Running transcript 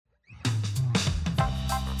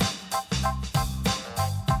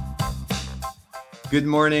Good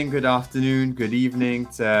morning, good afternoon, good evening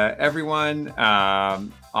to everyone.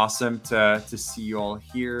 Awesome to see you all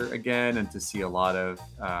here again and to see a lot of,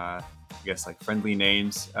 friendly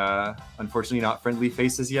names. Unfortunately, not friendly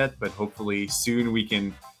faces yet, but hopefully soon we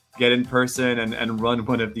can get in person and run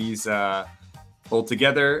one of these all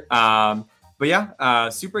together.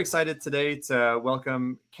 Super excited today to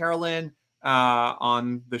welcome Carolyn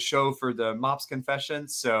on the show for the MOPs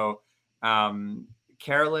Confessions. So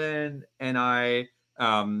Carolyn and I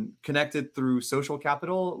connected through Social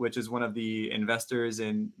Capital, which is one of the investors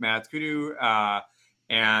in Mad Kudu.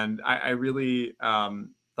 And I really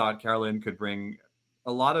thought Carolyn could bring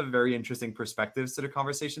a lot of very interesting perspectives to the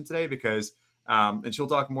conversation today because, and she'll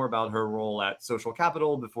talk more about her role at Social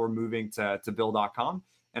Capital before moving to Bill.com.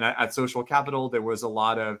 And at Social Capital, there was a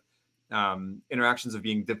lot of interactions of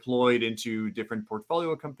being deployed into different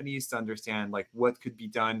portfolio companies to understand like what could be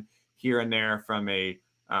done here and there from a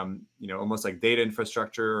almost like data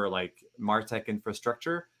infrastructure or like MarTech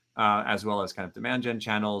infrastructure, as well as kind of demand gen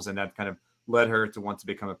channels. And that kind of led her to want to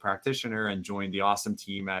become a practitioner and join the awesome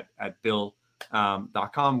team at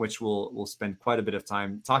Bill.com, which we'll spend quite a bit of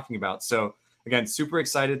time talking about. So again, super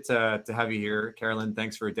excited to have you here, Carolyn.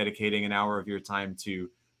 Thanks for dedicating an hour of your time to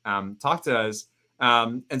talk to us.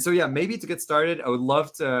 Maybe to get started, I would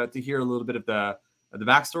love to hear a little bit of the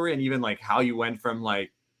backstory and even like how you went from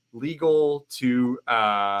like legal to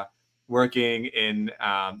working in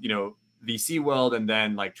VC world and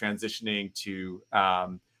then like transitioning to a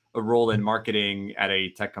role in marketing at a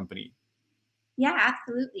tech company. Yeah,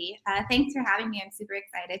 absolutely. Thanks for having me. I'm super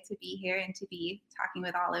excited to be here and to be talking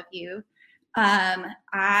with all of you.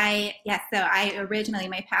 My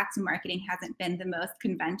path to marketing hasn't been the most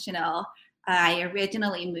conventional. I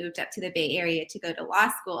originally moved up to the Bay Area to go to law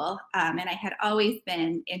school, and I had always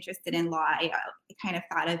been interested in law. I kind of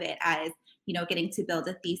thought of it as, getting to build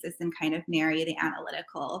a thesis and kind of marry the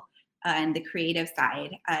analytical and the creative side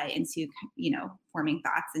into, forming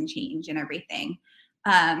thoughts and change and everything.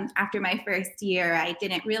 After my first year, I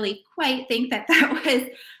didn't really quite think that was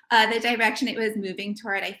the direction it was moving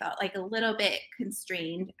toward. I felt like a little bit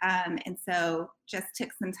constrained, and so just took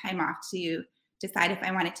some time off to decide if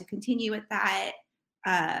I wanted to continue with that.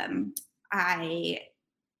 I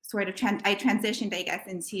transitioned, I guess,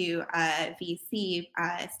 into VC,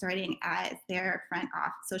 starting as their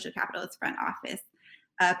Social Capital's front office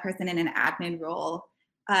person in an admin role.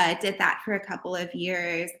 Did that for a couple of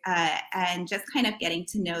years and just kind of getting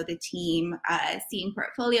to know the team, seeing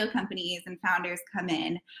portfolio companies and founders come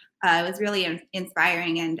in was really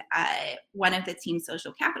inspiring. And one of the teams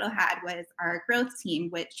Social Capital had was our growth team,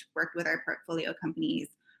 which worked with our portfolio companies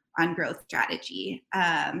on growth strategy.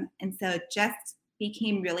 And so just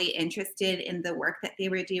became really interested in the work that they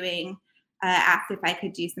were doing, asked if I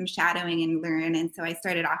could do some shadowing and learn. And so I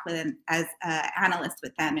started off with them as an analyst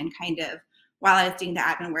with them and kind of, while I was doing the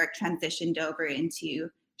admin work, transitioned over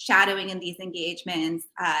into shadowing in these engagements,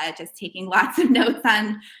 just taking lots of notes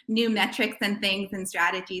on new metrics and things and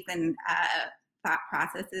strategies and thought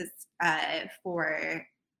processes for,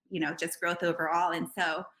 just growth overall. And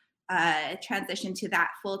so transitioned to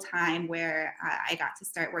that full time where I got to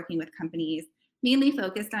start working with companies mainly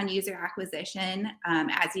focused on user acquisition.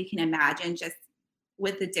 As you can imagine, just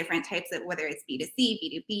with the different types of, whether it's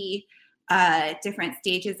B2C, B2B, different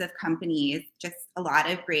stages of companies, just a lot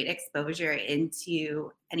of great exposure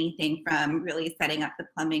into anything from really setting up the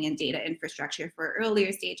plumbing and data infrastructure for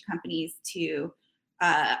earlier stage companies to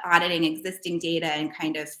auditing existing data and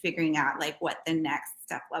kind of figuring out like what the next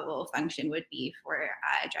step level function would be for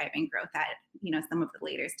driving growth at, some of the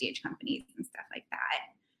later stage companies and stuff like that.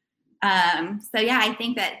 I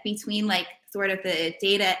think that between like sort of the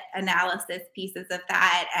data analysis pieces of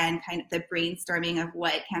that and kind of the brainstorming of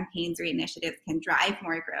what campaigns or initiatives can drive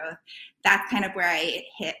more growth, that's kind of where I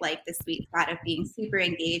hit like the sweet spot of being super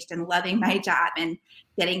engaged and loving my job and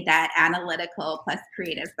getting that analytical plus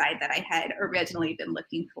creative side that I had originally been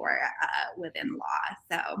looking for within law.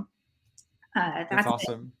 So that's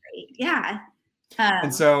awesome. Great. Yeah.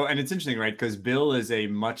 And it's interesting, right? Because Bill is a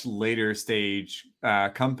much later stage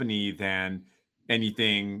company than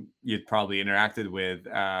anything you'd probably interacted with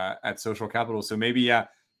at Social Capital. So maybe,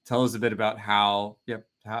 tell us a bit about how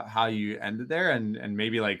you ended there and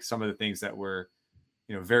maybe like some of the things that were,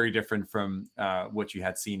 very different from what you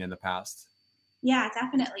had seen in the past. Yeah,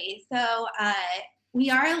 definitely. So we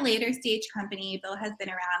are a later stage company. Bill has been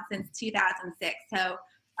around since 2006. So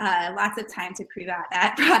lots of time to prove out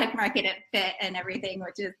that product market fit and everything,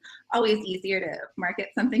 which is always easier to market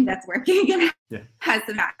something that's working and has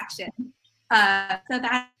some action. So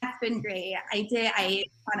that's been great.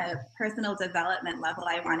 On a personal development level,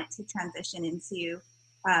 I wanted to transition into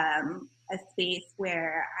a space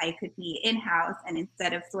where I could be in-house, and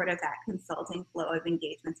instead of sort of that consulting flow of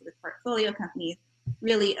engagements with portfolio companies,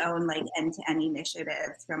 really own like end-to-end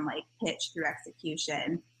initiatives from like pitch through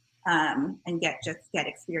execution, and get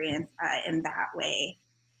experience in that way.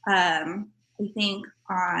 I think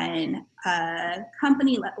on a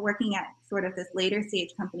company working at sort of this later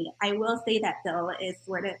stage company, I will say that Bill is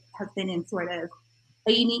has been in sort of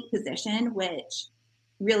a unique position, which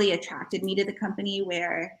really attracted me to the company,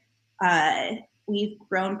 where we've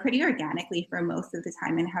grown pretty organically for most of the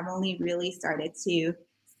time and have only really started to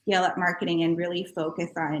scale up marketing and really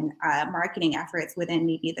focus on marketing efforts within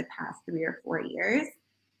maybe the past 3 or 4 years.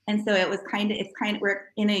 And so we're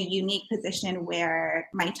in a unique position where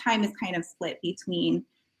my time is kind of split between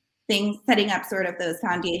setting up sort of those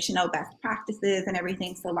foundational best practices and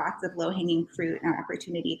everything. So lots of low-hanging fruit and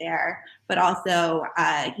opportunity there, but also,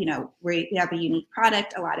 we have a unique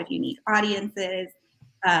product, a lot of unique audiences,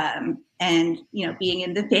 and, being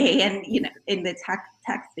in the Bay and, in the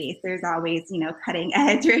tech space, there's always, cutting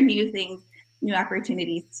edge or new things, new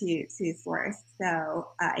opportunities to source. So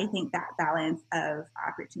I think that balance of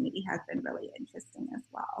opportunity has been really interesting as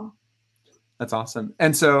well. That's awesome.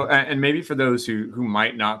 And so, and maybe for those who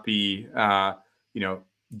might not be,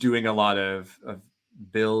 doing a lot of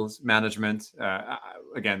bills management,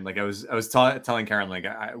 again, like I was telling Karen, like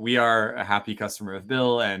we are a happy customer of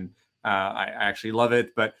Bill, and I actually love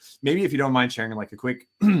it. But maybe if you don't mind sharing like a quick,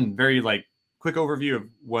 very like quick overview of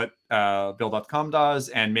what Bill.com does,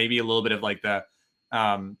 and maybe a little bit of like the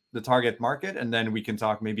target market, and then we can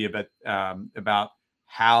talk maybe a bit about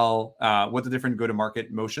how what the different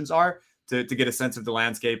go-to-market motions are, to get a sense of the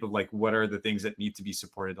landscape of like what are the things that need to be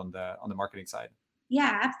supported on the marketing side.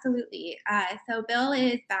 Yeah, absolutely. So Bill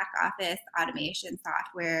is back office automation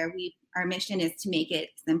software. Our mission is to make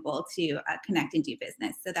it simple to connect and do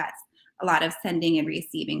business. So that's a lot of sending and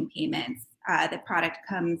receiving payments. The product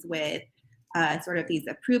comes with sort of these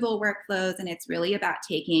approval workflows, and it's really about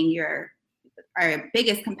taking our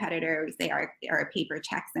biggest competitor, we say our paper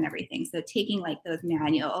checks and everything. So taking like those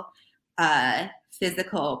manual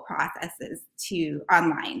physical processes to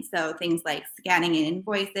online. So things like scanning in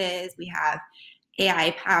invoices. We have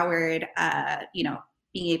AI powered,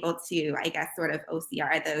 being able to, I guess, sort of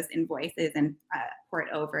OCR those invoices and port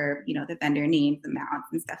over, the vendor names, amounts,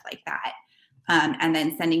 and stuff like that. And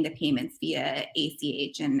then sending the payments via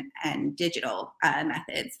ACH and digital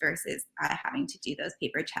methods versus having to do those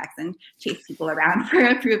paper checks and chase people around for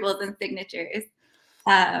approvals and signatures.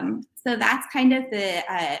 So that's kind of the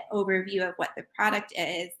overview of what the product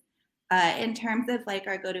is. In terms of like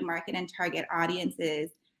our go-to-market and target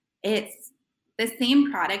audiences, it's the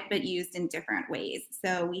same product but used in different ways.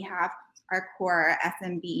 So we have our core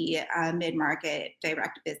SMB mid-market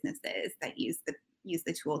direct businesses that use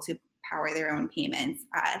the tool to power their own payments,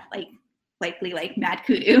 likely like Mad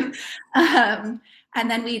Kudu. And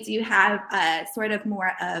then we do have sort of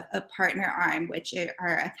more of a partner arm, which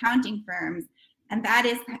are accounting firms. And that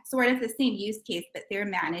is sort of the same use case, but they're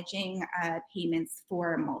managing payments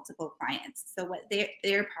for multiple clients. So what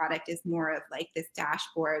their product is more of like this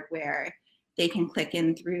dashboard where they can click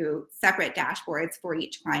in through separate dashboards for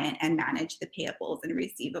each client and manage the payables and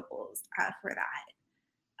receivables for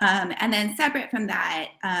that. And then separate from that,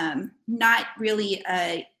 not really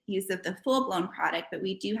a use of the full-blown product, but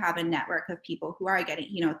we do have a network of people who are getting,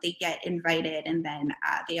 they get invited and then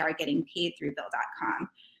they are getting paid through Bill.com.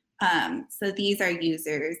 So these are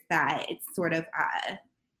users that it's sort of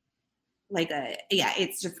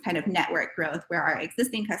it's just kind of network growth where our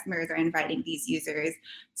existing customers are inviting these users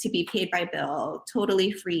to be paid by Bill,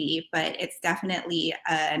 totally free, but it's definitely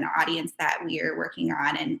an audience that we are working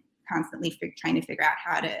on and constantly trying to figure out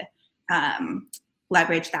how to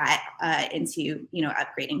leverage that into,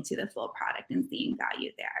 upgrading to the full product and seeing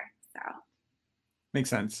value there. So. Makes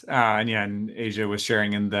sense. And Asia was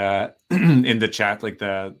sharing in the in the chat like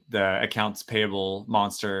the accounts payable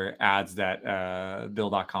monster ads that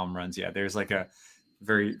Bill.com runs. Yeah, there's like a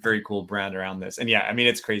very, very cool brand around this. And yeah, I mean,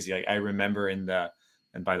 it's crazy. I remember and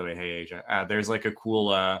by the way, hey Asia, there's like a cool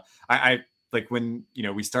I like when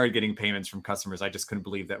we started getting payments from customers, I just couldn't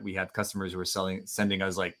believe that we had customers who were sending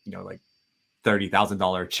us like like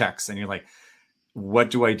 $30,000 checks, and you're like,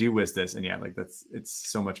 what do I do with this? And yeah, like it's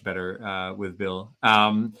so much better with Bill.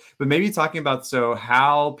 But maybe talking about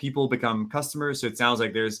how people become customers. So it sounds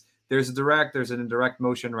like there's a direct, there's an indirect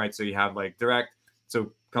motion, right? So you have like direct,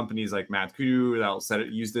 so companies like Mad Kudu that'll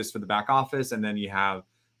use this for the back office, and then you have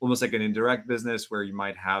almost like an indirect business where you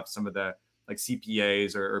might have some of the like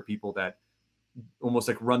CPAs or people that almost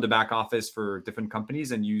like run the back office for different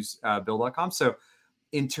companies and use Bill.com. So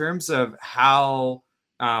in terms of how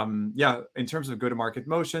in terms of go-to-market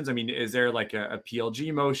motions, I mean, is there like a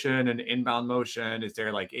PLG motion, an inbound motion? Is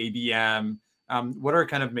there like ABM? What are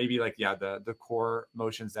kind of maybe like, the core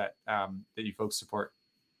motions that you folks support?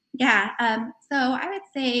 Yeah, so I would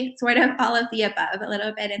say sort of all of the above a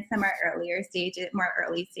little bit, and some are more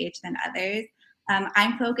early stage than others.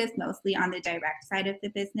 I'm focused mostly on the direct side of the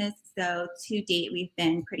business. So to date, we've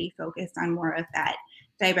been pretty focused on more of that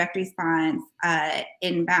direct response,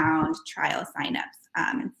 inbound trial signups,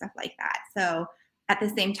 and stuff like that. So at the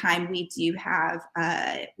same time, we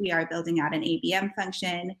are building out an ABM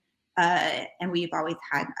function, and we've always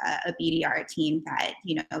had a BDR team that,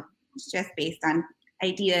 just based on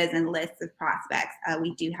ideas and lists of prospects,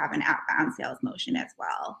 we do have an outbound sales motion as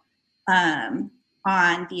well.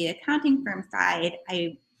 On the accounting firm side,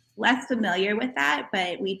 I'm less familiar with that,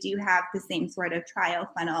 but we do have the same sort of trial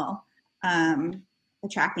funnel,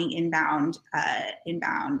 attracting inbound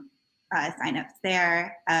signups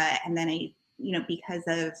there. And then because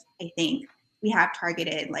of, I think we have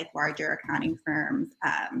targeted like larger accounting firms,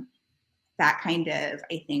 that kind of,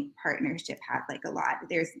 I think, partnership has like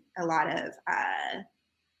there's a lot of,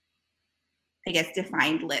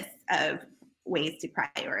 defined lists of ways to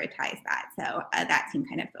prioritize that. So that team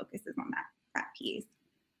kind of focuses on that piece.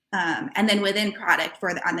 And then within product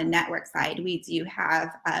on the network side, we do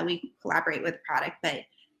have, we collaborate with product, but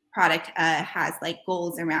product has like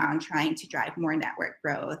goals around trying to drive more network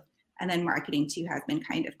growth. And then marketing too has been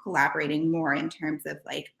kind of collaborating more in terms of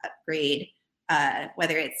like upgrade,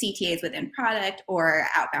 whether it's CTAs within product or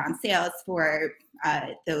outbound sales for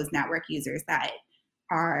those network users that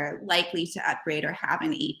are likely to upgrade or have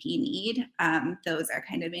an AP need. Those are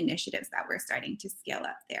kind of initiatives that we're starting to scale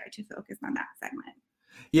up there to focus on that segment.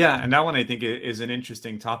 Yeah, and that one I think is an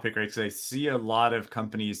interesting topic, right? Because I see a lot of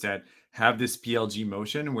companies that have this PLG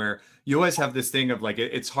motion where you always have this thing of like,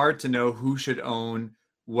 it's hard to know who should own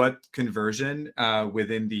what conversion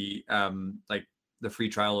within the like the free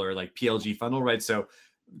trial or like PLG funnel, right? So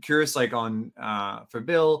curious, like for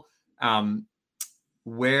Bill,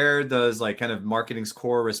 where does like kind of marketing's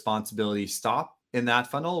core responsibility stop in that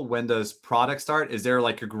funnel? When does product start? Is there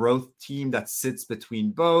like a growth team that sits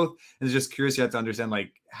between both? And just curious, you have to understand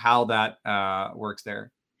like how that works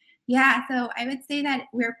there. Yeah, so I would say that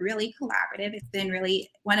we're really collaborative. It's been really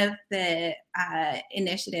one of the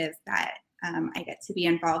initiatives that I get to be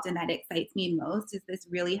involved in that excites me most is this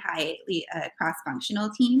really highly cross-functional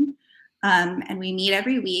team. And we meet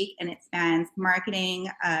every week, and it spans marketing,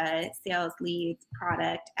 sales leads,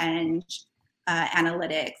 product, and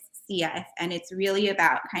analytics, CS. And it's really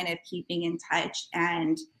about kind of keeping in touch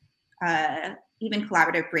and even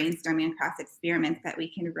collaborative brainstorming across experiments that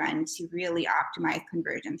we can run to really optimize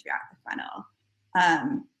conversion throughout the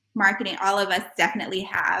funnel. Marketing, all of us definitely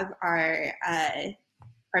have our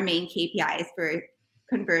main KPIs for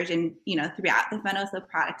conversion, throughout the funnel. So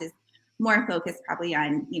product is more focused probably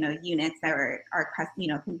on, units that are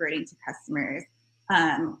converting to customers.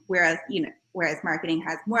 Whereas marketing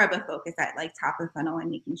has more of a focus at like top of funnel and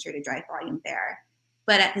making sure to drive volume there.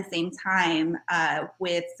 But at the same time,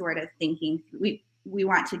 with sort of thinking, we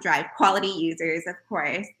want to drive quality users, of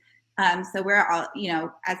course. So we're all,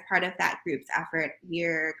 as part of that group's effort,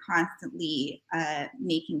 we're constantly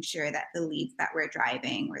making sure that the leads that we're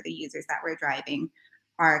driving or the users that we're driving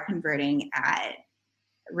are converting at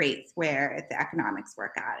rates where the economics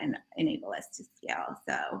work out and enable us to scale.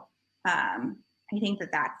 So I think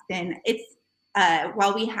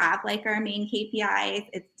while we have like our main KPIs,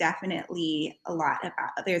 it's definitely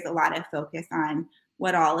there's a lot of focus on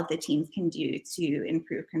what all of the teams can do to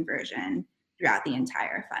improve conversion throughout the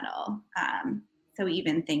entire funnel. So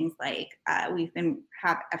even things like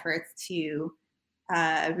have efforts to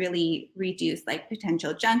really reduce like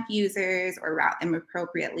potential junk users or route them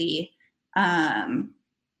appropriately,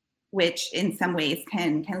 which in some ways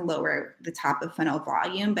can lower the top of funnel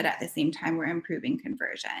volume, but at the same time we're improving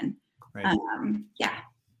conversion. Right. Yeah.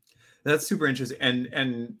 That's super interesting.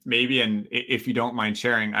 And maybe, and if you don't mind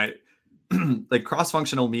sharing, I like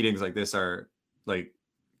cross-functional meetings like this are like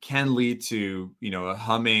can lead to, a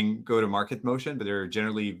humming go-to-market motion, but they're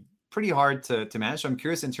generally pretty hard to manage. So I'm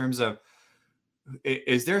curious in terms of,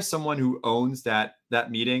 is there someone who owns that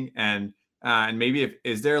meeting and maybe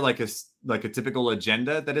is there like a typical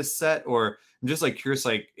agenda that is set, or I'm just like curious,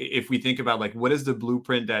 like if we think about like, what is the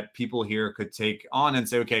blueprint that people here could take on and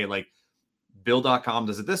say, okay, like Bill.com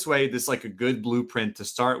does it this way. This is like a good blueprint to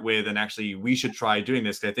start with. And actually we should try doing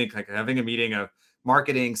this. I think like having a meeting of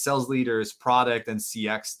marketing, sales leaders, product, and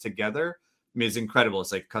CX together is incredible.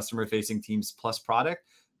 It's like customer facing teams plus product.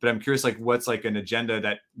 But I'm curious, like what's like an agenda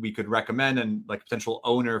that we could recommend and like potential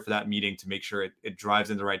owner for that meeting to make sure it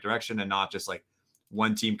drives in the right direction and not just like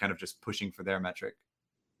one team kind of just pushing for their metric?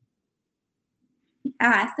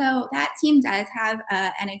 So that team does have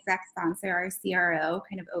an exec sponsor. Our CRO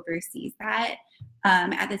kind of oversees that.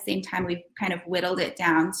 At the same time, we've kind of whittled it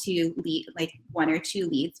down to like 1 or 2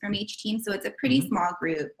 leads from each team. So it's a pretty small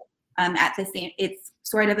group. It's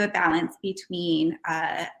sort of a balance between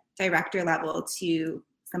director level to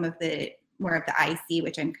some of the more of the IC,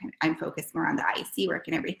 which I'm focused more on the IC work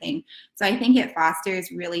and everything. So I think it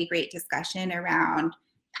fosters really great discussion around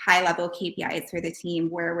high level KPIs for the team,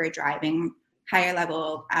 where we're driving higher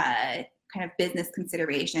level kind of business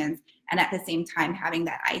considerations, and at the same time having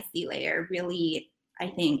that IC layer. Really, I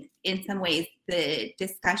think in some ways the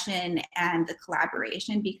discussion and the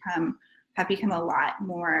collaboration have become a lot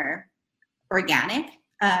more organic,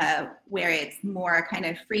 where it's more kind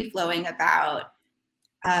of free flowing about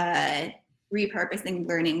repurposing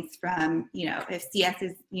learnings from, if CS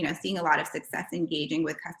is, seeing a lot of success engaging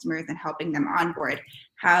with customers and helping them onboard,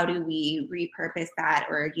 how do we repurpose that,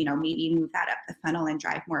 or, maybe move that up the funnel and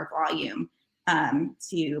drive more volume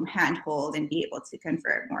to handhold and be able to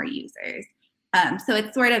convert more users. So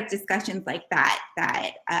it's sort of discussions like that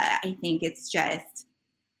I think it's just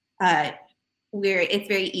it's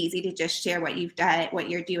very easy to just share what you've done, what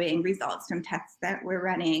you're doing, results from tests that we're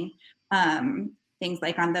running. Things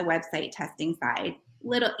like on the website testing side,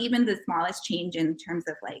 even the smallest change in terms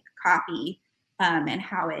of like copy and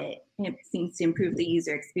how it seems to improve the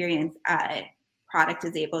user experience, product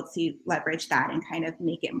is able to leverage that and kind of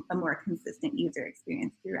make it a more consistent user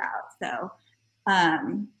experience throughout. So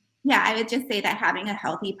I would just say that having a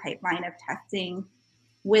healthy pipeline of testing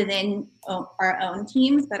within our own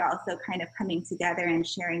teams, but also kind of coming together and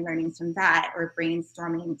sharing learnings from that, or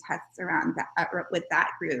brainstorming tests around that with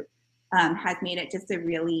that group, has made it just a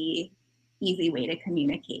really easy way to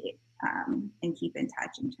communicate and keep in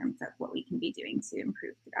touch in terms of what we can be doing to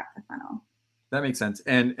improve throughout the funnel. That makes sense.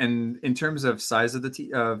 And in terms of size of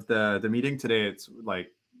the meeting today, it's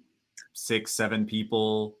like 6-7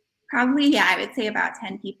 people. Probably, I would say about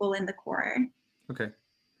 10 people in the core. Okay.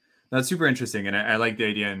 That's super interesting. And I like the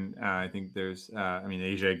idea. And I think there's,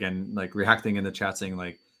 Asia, again, like reacting in the chat saying,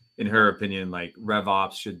 like, in her opinion, like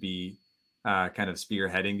RevOps should be kind of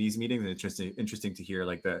spearheading these meetings. And interesting to hear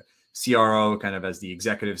like the CRO kind of as the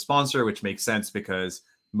executive sponsor, which makes sense because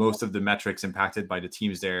most of the metrics impacted by the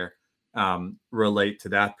teams there relate to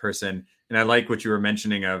that person. And I like what you were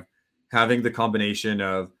mentioning of having the combination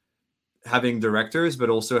of having directors, but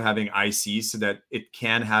also having ICs so that it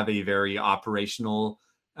can have a very operational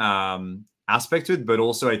aspect to it. But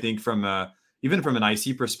also I think even from an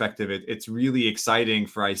IC perspective, it's really exciting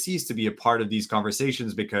for ICs to be a part of these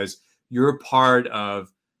conversations because you're part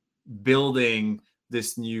of building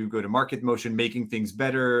this new go-to-market motion, making things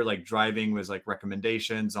better, like driving with like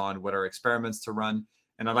recommendations on what are experiments to run.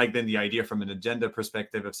 And I like then the idea from an agenda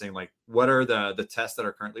perspective of saying like, what are the tests that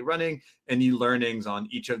are currently running? Any learnings on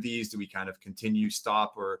each of these? Do we kind of continue,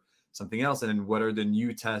 stop, or something else? And then what are the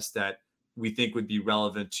new tests that we think would be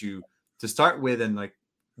relevant to start with and like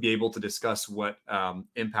be able to discuss what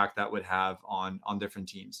impact that would have on different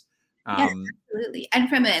teams? Yes, absolutely. And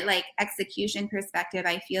from a like execution perspective,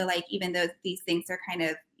 I feel like even though these things are kind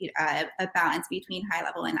of a balance between high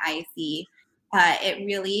level and IC, it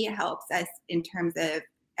really helps us in terms of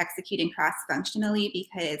executing cross-functionally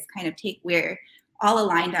because we're all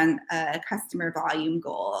aligned on a customer volume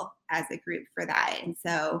goal as a group for that. And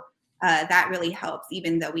so that really helps,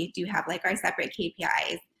 even though we do have like our separate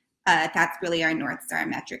KPIs. That's really our North Star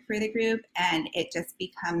metric for the group. And it just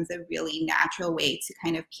becomes a really natural way to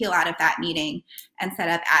kind of peel out of that meeting and set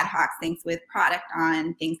up ad hoc things with product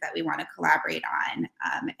on things that we want to collaborate on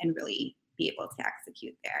and really be able to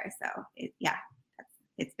execute there. So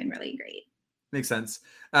it's been really great. Makes sense.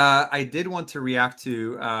 I did want to react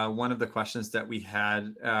to one of the questions that we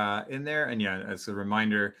had in there. And as a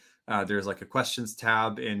reminder, there's like a questions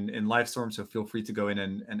tab in Livestorm. So feel free to go in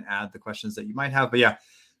and add the questions that you might have. But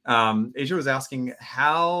Asia was asking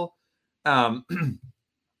how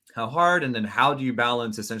hard and then how do you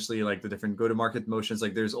balance essentially like the different go-to-market motions?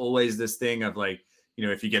 Like there's always this thing of like,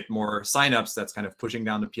 if you get more signups, that's kind of pushing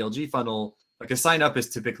down the PLG funnel. Like a sign up is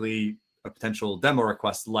typically a potential demo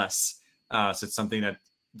request less. So it's something that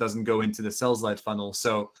doesn't go into the sales-led funnel.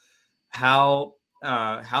 So how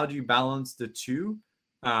do you balance the two?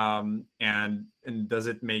 And does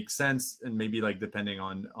it make sense? And maybe like depending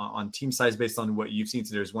on team size based on what you've seen.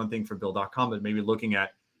 So there's one thing for Bill.com, but maybe looking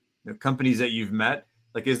at the companies that you've met,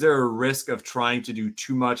 like is there a risk of trying to do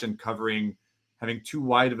too much and having too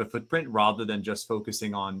wide of a footprint rather than just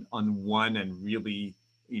focusing on one and really,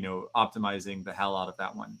 optimizing the hell out of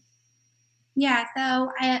that one? Yeah.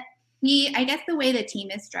 So I guess the way the team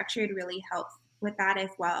is structured really helps with that as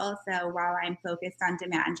well. So while I'm focused on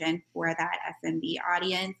demand gen for that SMB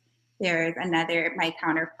audience, there's my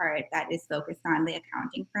counterpart that is focused on the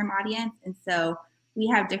accounting firm audience. And so we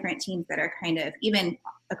have different teams that are kind of, even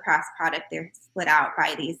across product, they're split out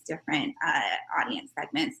by these different audience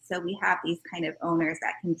segments. So we have these kind of owners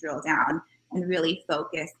that can drill down and really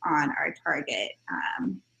focus on our target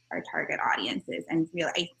audiences. And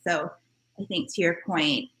really, so I think to your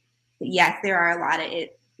point, yes, there are a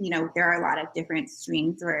lot of different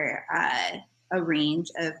streams or a range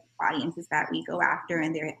of audiences that we go after,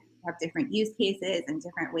 and they have different use cases and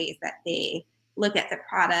different ways that they look at the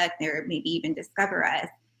product or maybe even discover us.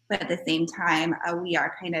 But at the same time, we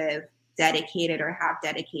are kind of dedicated or have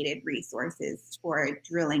dedicated resources toward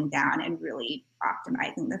drilling down and really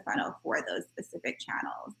optimizing the funnel for those specific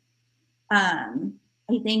channels.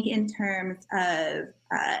 I think in terms of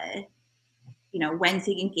when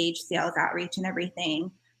to engage sales outreach and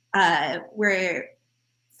everything, we're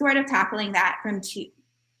sort of tackling that from two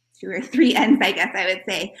or three ends, I guess I would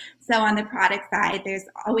say. So on the product side, there's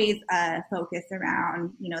always a focus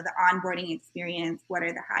around, the onboarding experience. What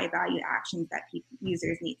are the high value actions that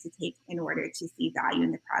users need to take in order to see value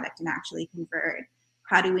in the product and actually convert?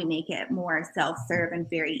 How do we make it more self-serve and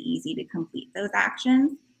very easy to complete those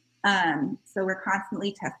actions? So we're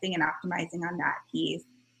constantly testing and optimizing on that piece.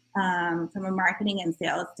 From a marketing and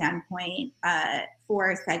sales standpoint,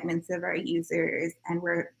 for segments of our users, and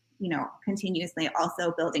we're continuously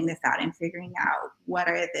also building this out and figuring out what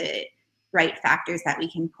are the right factors that we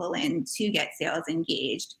can pull in to get sales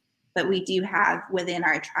engaged. But we do have within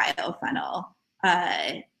our trial funnel,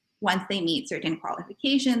 once they meet certain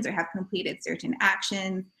qualifications or have completed certain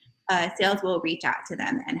actions, sales will reach out to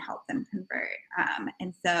them and help them convert.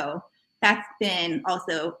 And so that's been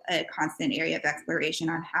also a constant area of exploration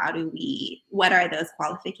on what are those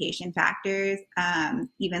qualification factors,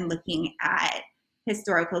 even looking at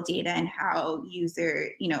historical data and how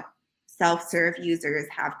self-serve users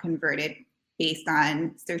have converted based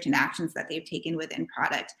on certain actions that they've taken within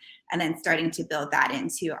product, and then starting to build that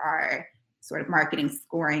into our sort of marketing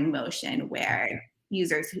scoring motion where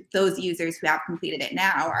those users who have completed it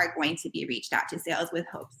now are going to be reached out to sales with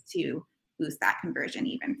hopes to boost that conversion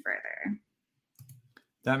even further.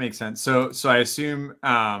 That makes sense. So I assume,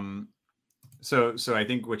 so I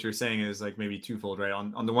think what you're saying is like maybe twofold, right?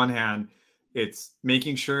 On the one hand, it's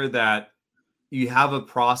making sure that you have a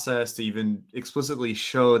process to even explicitly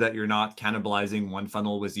show that you're not cannibalizing one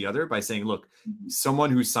funnel with the other by saying, look, someone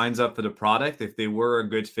who signs up for the product, if they were a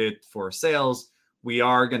good fit for sales, we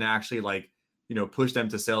are going to actually push them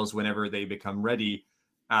to sales whenever they become ready.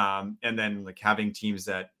 And then having teams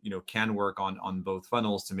that, can work on both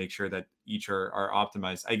funnels to make sure that each are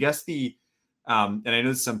optimized. I guess and I know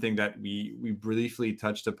it's something that we briefly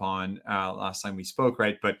touched upon last time we spoke,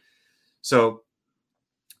 right? But so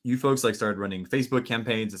you folks started running Facebook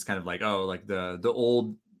campaigns. It's kind of the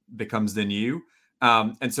old becomes the new.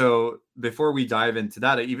 And so before we dive into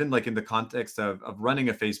that, even in the context of running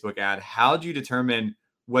a Facebook ad, how do you determine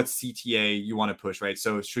what CTA you want to push, right?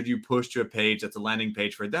 So should you push to a page that's a landing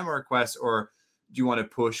page for a demo request, or do you want to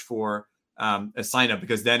push for a sign up?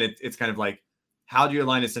 Because then it's kind of how do you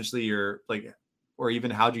align essentially your or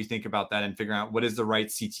even how do you think about that and figure out what is the right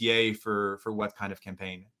CTA for what kind of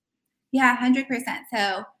campaign? Yeah, 100%.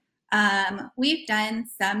 So we've done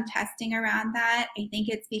some testing around that. I think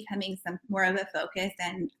it's becoming some more of a focus,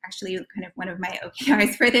 and actually kind of one of my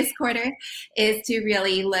OKRs for this quarter is to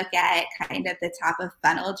really look at kind of the top of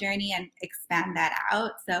funnel journey and expand that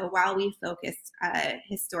out. So while we focused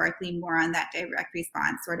historically more on that direct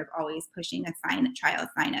response, sort of always pushing a trial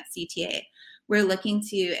sign up CTA, we're looking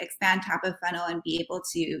to expand top of funnel and be able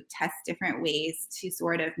to test different ways to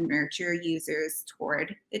sort of nurture users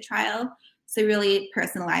toward the trial. So really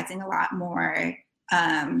personalizing a lot more,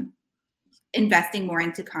 investing more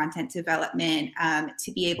into content development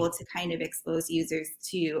to be able to kind of expose users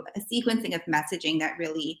to a sequencing of messaging that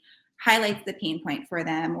really highlights the pain point for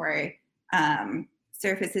them or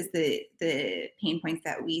surfaces the pain points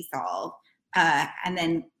that we solve. And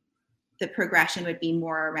then the progression would be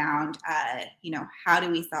more around, how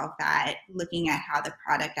do we solve that? Looking at how the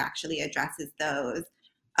product actually addresses those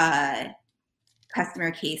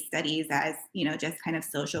customer case studies as, just kind of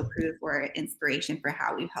social proof or inspiration for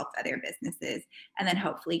how we've helped other businesses, and then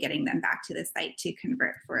hopefully getting them back to the site to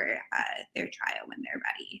convert for their trial when they're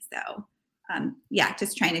ready. So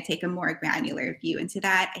just trying to take a more granular view into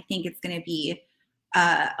that. I think it's going to be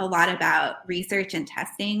a lot about research and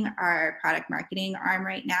testing. Our product marketing arm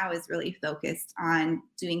right now is really focused on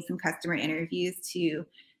doing some customer interviews to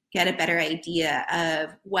get a better idea of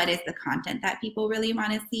what is the content that people really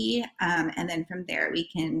want to see. And then from there, we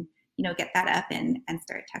can, get that up and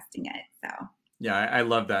start testing it. So yeah, I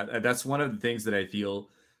love that. That's one of the things that I feel,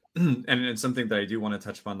 and something that I do want to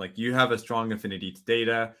touch upon. Like, you have a strong affinity to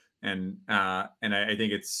data, and I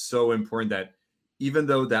think it's so important that even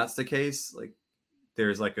though that's the case, like,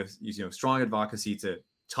 there's like a strong advocacy to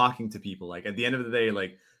talking to people. Like, at the end of the day,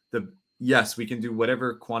 like, yes, we can do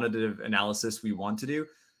whatever quantitative analysis we want to do.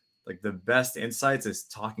 Like, the best insights is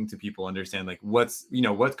talking to people, understand like what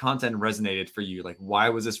content resonated for you, like why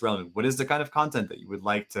was this relevant, what is the kind of content that you would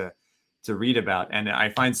like to read about. And I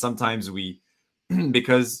find sometimes we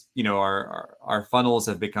because our funnels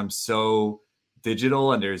have become so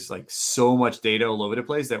digital and there's like so much data all over the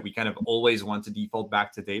place that we kind of always want to default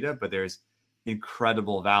back to data, but there's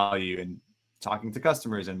incredible value in talking to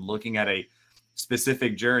customers and looking at a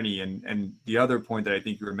specific journey. And the other point that I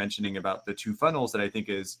think you were mentioning about the two funnels that I think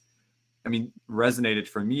is, resonated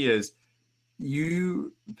for me is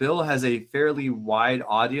Bill has a fairly wide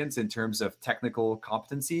audience in terms of technical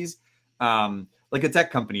competencies. Like a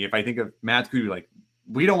tech company, if I think of Mad Kudu, like,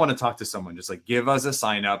 we don't want to talk to someone, just like, give us a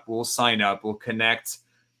sign up, we'll connect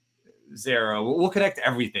Xero, we'll connect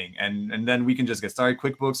everything. And then we can just get started,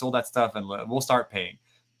 QuickBooks, all that stuff, and we'll start paying.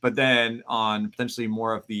 But then on potentially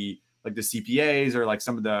more of the CPAs or like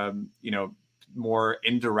some of the, more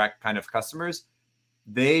indirect kind of customers,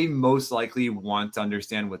 they most likely want to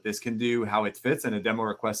understand what this can do, how it fits, and a demo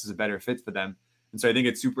request is a better fit for them. And so I think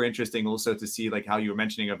it's super interesting also to see, like, how you were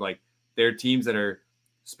mentioning of like, there are teams that are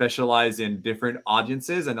specialized in different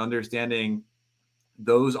audiences, and understanding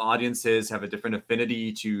those audiences have a different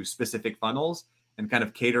affinity to specific funnels, and kind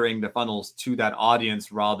of catering the funnels to that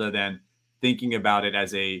audience rather than thinking about it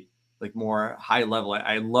as a like more high level.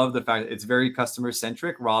 I love the fact that it's very customer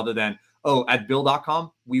centric rather than, oh, at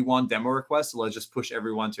Bill.com, we want demo requests, so let's just push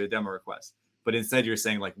everyone to a demo request. But instead you're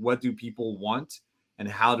saying, like, what do people want and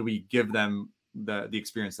how do we give them the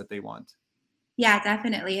experience that they want? Yeah,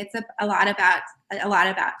 definitely. It's a lot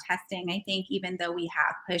about testing. I think even though we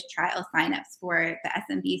have pushed trial signups for the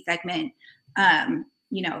SMB segment,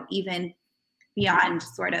 even beyond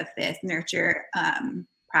sort of this nurture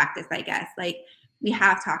practice, I guess, like, we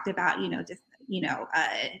have talked about,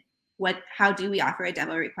 how do we offer a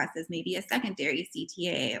demo request as maybe a secondary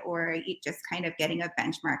CTA, or just kind of getting a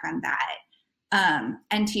benchmark on that.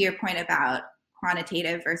 And to your point about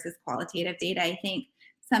quantitative versus qualitative data, I think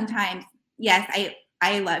sometimes, yes,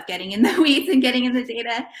 I love getting in the weeds and getting in the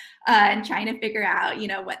data and trying to figure out,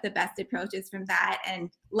 what the best approach is from that. And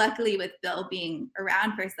luckily, with Bill being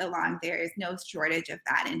around for so long, there is no shortage of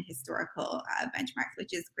that in historical benchmarks,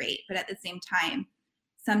 which is great. But at the same time,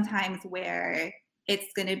 sometimes where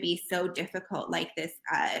it's going to be so difficult, like this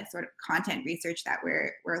sort of content research that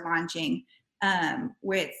we're launching,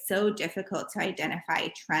 where it's so difficult to identify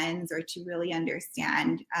trends or to really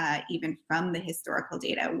understand, even from the historical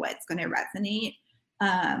data, what's going to resonate.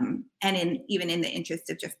 And even in the interest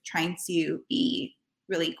of just trying to be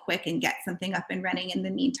really quick and get something up and running in the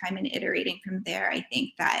meantime and iterating from there, I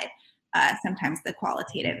think that sometimes the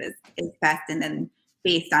qualitative is best. And then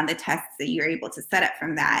based on the tests that you're able to set up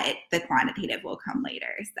from that, the quantitative will come later.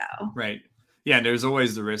 So right. Yeah, and there's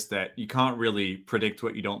always the risk that you can't really predict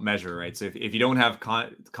what you don't measure, right? So if you don't have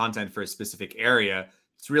content for a specific area,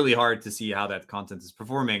 it's really hard to see how that content is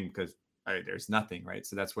performing because there's nothing, right?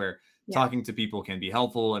 So that's where talking to people can be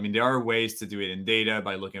helpful. There are ways to do it in data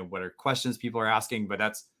by looking at what are questions people are asking, but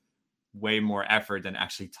that's way more effort than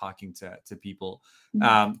actually talking to people.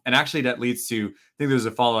 Mm-hmm. And actually that leads to, I think there's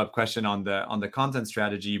a follow-up question on the content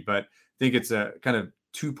strategy, but I think it's a kind of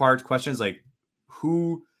two-part questions, like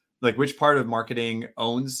which part of marketing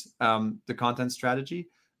owns the content strategy,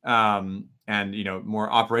 and more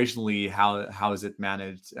operationally, how is it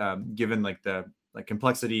managed, given like the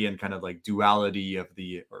complexity and kind of like duality of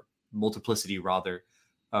or multiplicity rather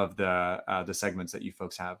of the segments that you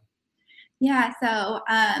folks have. Yeah, so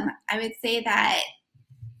I would say that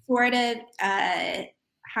sort of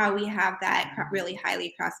how we have that really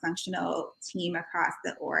highly cross-functional team across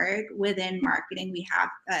the org. Within marketing, we have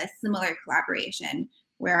a similar collaboration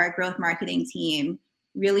where our growth marketing team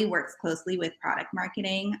really works closely with product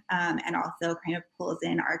marketing, and also kind of pulls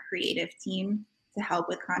in our creative team to help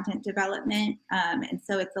with content development. And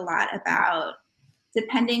so it's a lot about,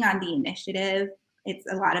 depending on the initiative, it's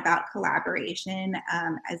a lot about collaboration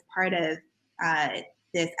as part of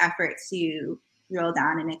this effort to drill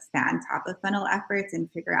down and expand top of funnel efforts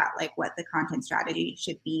and figure out like what the content strategy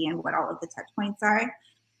should be and what all of the touch points are.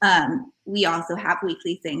 We also have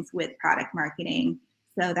weekly syncs with product marketing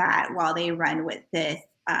so that while they run with this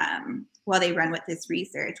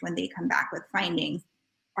research, when they come back with findings,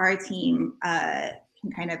 our team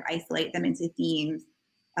can kind of isolate them into themes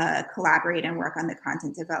collaborate and work on the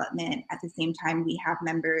content development. At the same time, we have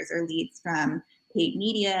members or leads from paid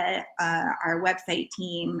media, our website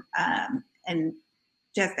team, and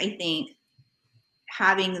just, I think,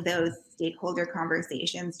 having those stakeholder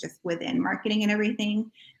conversations just within marketing and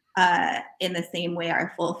everything, in the same way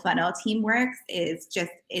our full funnel team works, is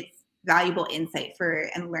just, it's valuable insight for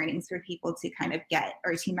and learnings for people to kind of get,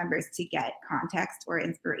 or team members to get context or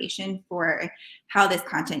inspiration for how this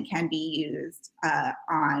content can be used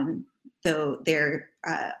on their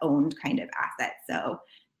own kind of assets. So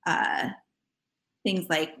things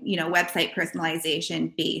like, website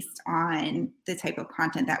personalization based on the type of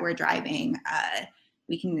content that we're driving.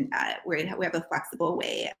 We have a flexible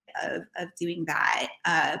way of doing that.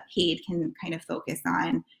 Paid can kind of focus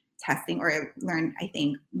on testing or learn, I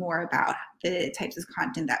think, more about the types of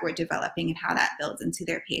content that we're developing and how that builds into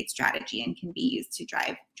their paid strategy and can be used to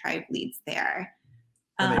drive leads there.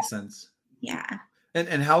 That makes sense. Yeah.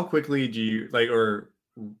 And how quickly do you or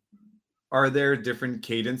are there different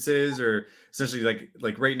cadences, or essentially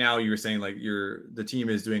like right now you were saying the team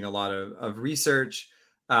is doing a lot of research.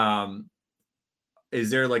 Is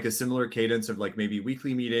there a similar cadence of maybe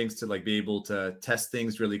weekly meetings to be able to test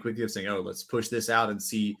things really quickly, of saying, oh, let's push this out and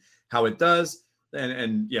see how it does?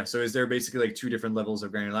 And yeah, so is there basically two different levels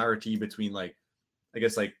of granularity between I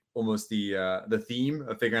guess almost the theme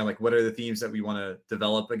of figuring out what are the themes that we want to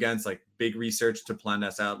develop against, big research to plan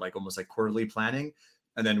this out, almost quarterly planning,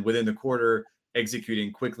 and then within the quarter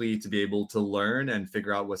executing quickly to be able to learn and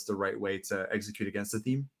figure out what's the right way to execute against the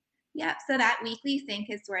theme? Yeah, so that weekly sync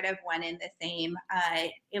is sort of one and the same.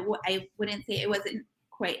 I wouldn't say it wasn't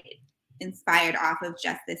quite inspired off of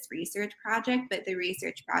just this research project, but the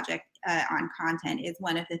research project on content is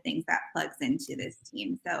one of the things that plugs into this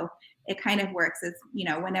team. So it kind of works as,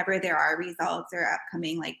 whenever there are results or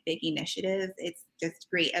upcoming big initiatives, it's just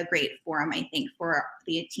a great forum, I think, for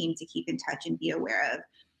the team to keep in touch and be aware of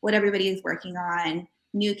what everybody is working on,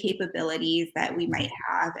 new capabilities that we might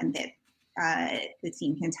have, and that the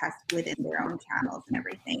team can test within their own channels and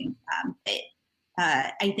everything.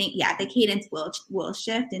 I think, yeah, the cadence will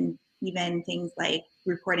shift, and even things like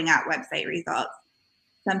reporting out website results.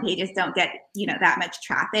 Some pages don't get, that much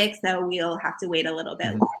traffic, so we'll have to wait a little bit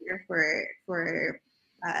longer for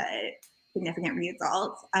significant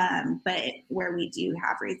results. But where we do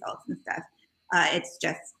have results and stuff, it's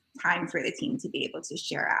just time for the team to be able to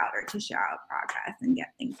share out progress and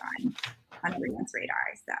get things on everyone's radar.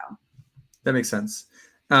 So that makes sense.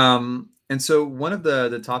 And so one of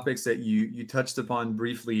the topics that you touched upon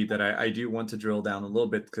briefly that I do want to drill down a little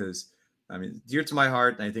bit, because dear to my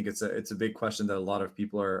heart, and I think it's a big question that a lot of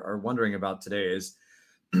people are wondering about today, is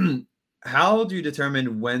how do you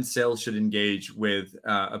determine when sales should engage with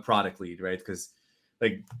a product lead, right? Because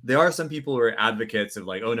there are some people who are advocates of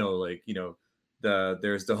oh no,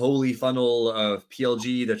 there's the holy funnel of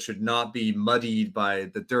PLG that should not be muddied by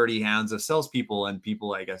the dirty hands of salespeople, and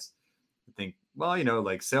people, I guess, think, well,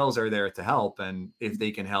 sales are there to help, and if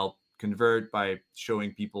they can help convert by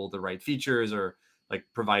showing people the right features or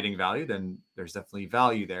providing value, then there's definitely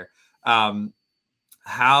value there. How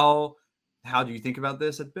do you think about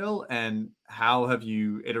this at Bill, and how have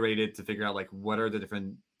you iterated to figure out what are the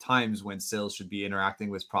different times when sales should be interacting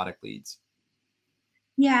with product leads?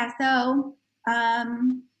 Yeah, so I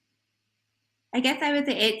guess I would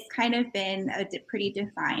say it's kind of been a pretty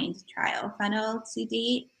defined trial funnel to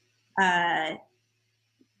date.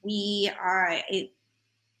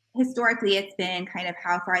 Historically, it's been kind of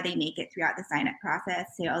how far they make it throughout the sign-up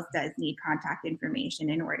process. Sales does need contact information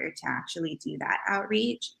in order to actually do that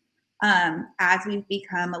outreach. As we've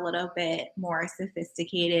become a little bit more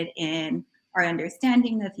sophisticated in our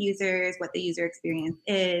understanding of users, what the user experience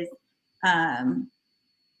is,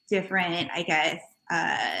 different, I guess,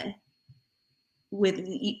 with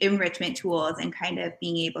enrichment tools and kind of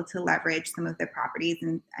being able to leverage some of the properties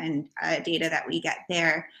and data that we get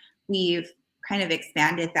there, we've kind of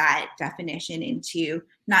expanded that definition into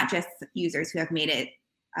not just users who have made it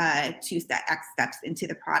X steps into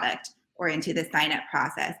the product or into the sign-up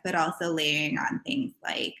process, but also layering on things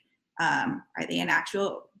like, are they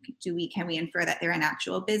can we infer that they're an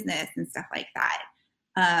actual business and stuff like that.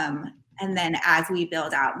 And then as we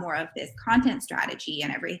build out more of this content strategy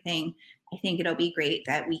and everything, I think it'll be great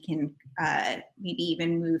that we can maybe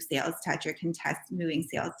even move sales touch or contest moving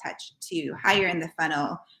sales touch to higher in the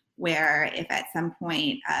funnel, where if at some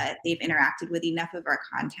point they've interacted with enough of our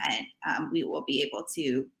content, we will be able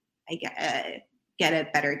to get a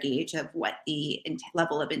better gauge of what the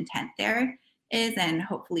level of intent there is, and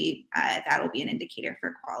hopefully that'll be an indicator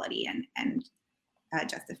for quality and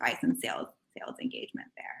justify some sales engagement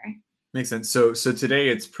there. Makes sense. So today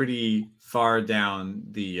it's pretty far down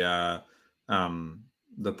the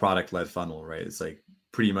product led funnel, right? It's like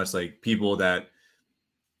pretty much like people that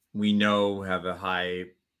we know have a high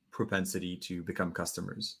propensity to become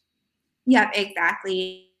customers. Yeah,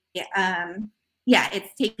 exactly. Yeah,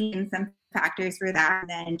 it's taking in some factors for that, and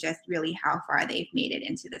then just really how far they've made it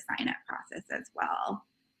into the sign up process as well.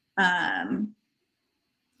 Um,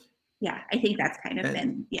 yeah, I think that's kind of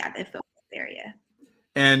been the focus area.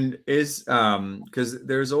 And is because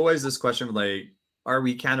there's always this question of like, are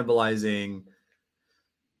we cannibalizing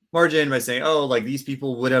margin by saying, oh, like these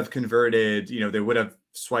people would have converted, they would have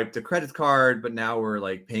swiped a credit card, but now we're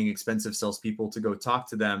like paying expensive salespeople to go talk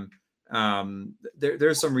to them.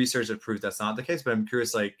 There's some research that proves that's not the case, but I'm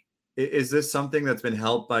curious, like, is this something that's been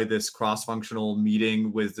helped by this cross-functional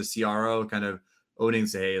meeting with the CRO kind of owning,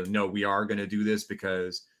 say, hey, no, we are going to do this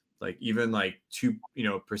because like even like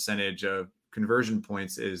 2% of conversion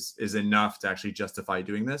points is enough to actually justify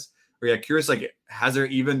doing this? Or yeah, curious, like, has there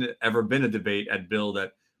even ever been a debate at Bill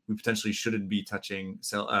that we potentially shouldn't be touching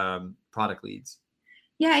product leads?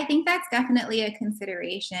 Yeah, I think that's definitely a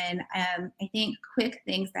consideration. I think quick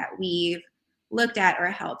things that we've looked at or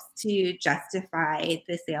helps to justify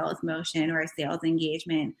the sales motion or sales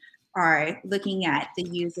engagement are looking at the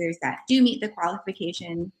users that do meet the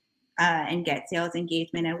qualification and get sales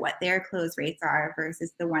engagement and what their close rates are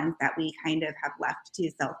versus the ones that we kind of have left to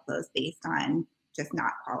self-close based on just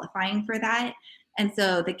not qualifying for that. And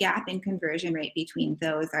so the gap in conversion rate between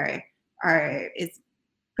those is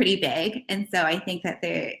pretty big. And so I think that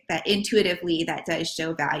that intuitively that does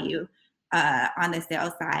show value on the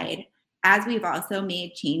sales side. As we've also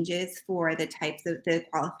made changes for the types of the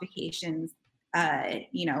qualifications,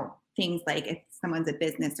 things like if someone's a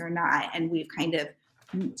business or not, and we've kind of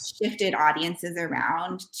shifted audiences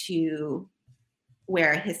around to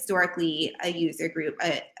where historically a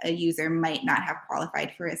user might not have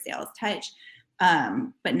qualified for a sales touch,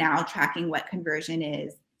 but now tracking what conversion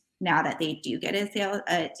is now that they do get a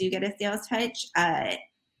sales touch,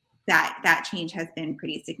 that change has been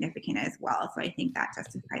pretty significant as well. So I think that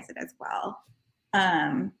justifies it as well.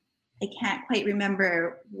 I can't quite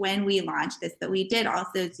remember when we launched this, but we did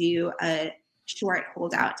also do a short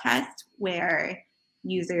holdout test where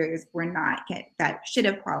users that should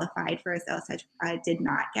have qualified for a sales touch did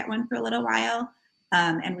not get one for a little while,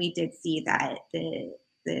 and we did see that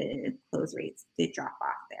the close rates did drop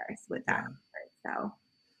off there with that. So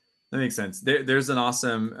that makes sense. There's an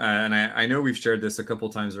awesome, and I know we've shared this a couple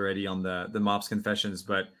times already on the MOPs Confessions,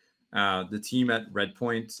 but the team at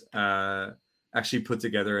Redpoint actually put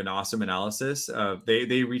together an awesome analysis.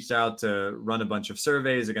 They reached out to run a bunch of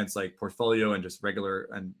surveys against like portfolio and just regular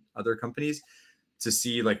and other companies to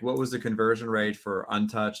see like what was the conversion rate for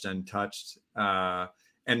untouched and touched.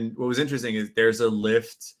 And what was interesting is there's a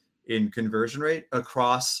lift in conversion rate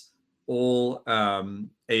across all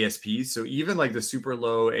ASPs. So even like the super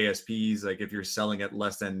low ASPs, like if you're selling at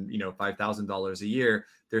less than $5,000 a year,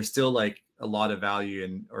 there's still like a lot of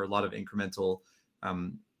value or a lot of incremental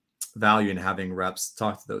value in having reps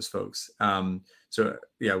talk to those folks. So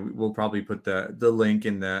yeah, we'll probably put the link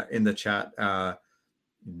in the chat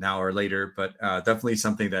now or later, but definitely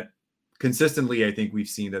something that consistently I think we've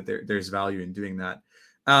seen that there's value in doing that.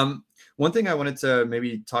 One thing I wanted to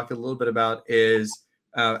maybe talk a little bit about is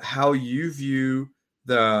how you view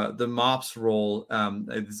the MOPS role.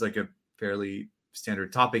 It's like a fairly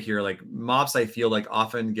standard topic here. Like MOPS, I feel like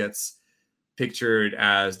often gets pictured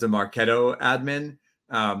as the Marketo admin,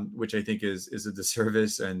 which I think is a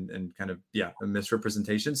disservice and kind of a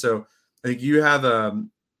misrepresentation. So I think you have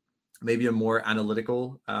maybe a more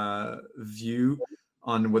analytical view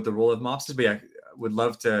on what the role of MOPS is. But yeah, would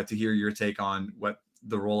love to hear your take on what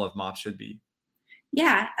the role of MOPS should be.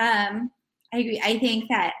 Yeah, I agree. I think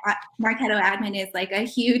that Marketo admin is like a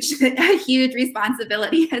huge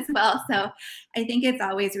responsibility as well. So I think it's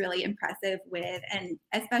always really impressive and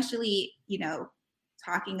especially,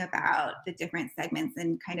 talking about the different segments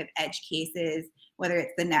and kind of edge cases, whether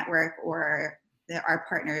it's the network or our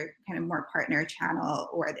partner, kind of more partner channel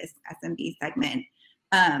or this SMB segment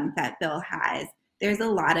that Bill has. There's a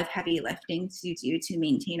lot of heavy lifting to do to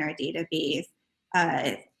maintain our database,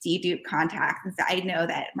 dedupe contacts. And so I know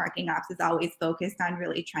that marketing ops is always focused on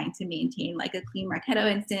really trying to maintain like a clean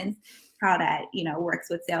Marketo instance, how that, works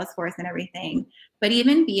with Salesforce and everything. But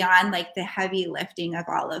even beyond like the heavy lifting of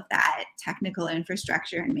all of that technical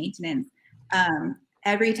infrastructure and maintenance,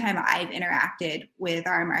 every time I've interacted with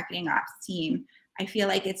our marketing ops team, I feel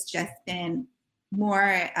like it's just been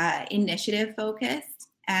more initiative focused,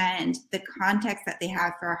 and the context that they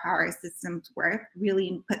have for how our systems work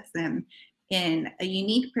really puts them in a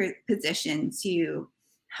unique position to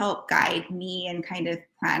help guide me and kind of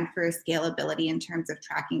plan for scalability in terms of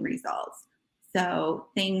tracking results. So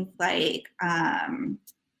things like,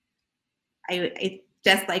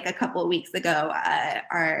 just like a couple of weeks ago,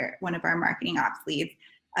 one of our marketing ops leads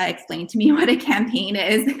explained to me what a campaign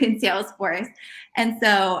is in Salesforce. And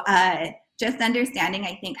so just understanding,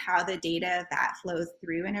 I think, how the data that flows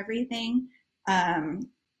through and everything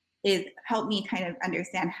is helped me kind of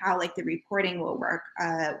understand how like the reporting will work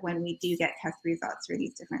when we do get test results for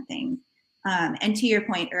these different things. And to your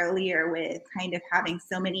point earlier with kind of having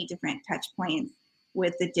so many different touch points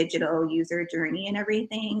with the digital user journey and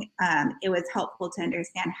everything, it was helpful to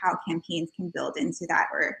understand how campaigns can build into that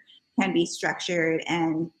or can be structured,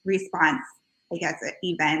 and response, I guess,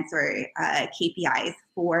 events or KPIs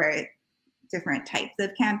for different types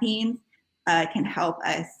of campaigns can help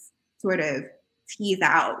us sort of tease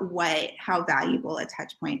out how valuable a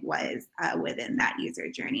touch point was within that user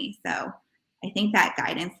journey. So I think that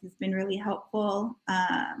guidance has been really helpful.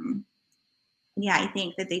 Yeah, I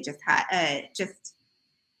think that they just had just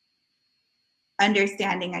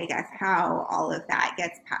understanding, I guess, how all of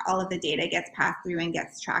the data gets passed through and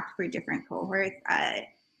gets tracked for different cohorts I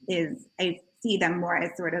see them more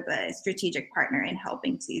as sort of a strategic partner in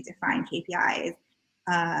helping to define KPIs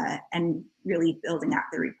and really building out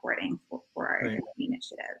the reporting for our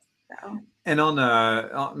initiatives. So. And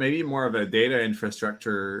on maybe more of a data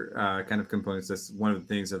infrastructure kind of components, that's one of the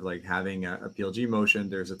things of like having a PLG motion.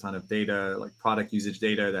 There's a ton of data, like product usage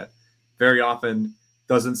data, that very often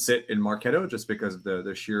doesn't sit in Marketo just because of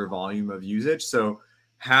the sheer volume of usage. So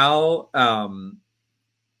how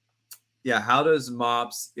does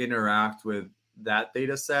MOPS interact with that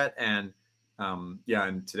data set and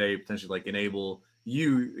and today potentially like enable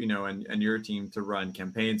you and your team to run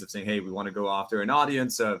campaigns of saying, hey, we want to go after an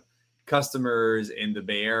audience of customers in the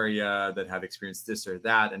Bay Area that have experienced this or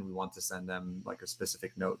that, and we want to send them like a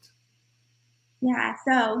specific note? Yeah,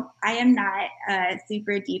 so I am not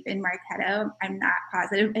super deep in Marketo. I'm not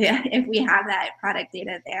positive if we have that product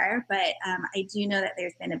data there, but I do know that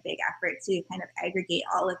there's been a big effort to kind of aggregate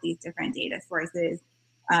all of these different data sources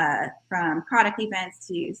from product events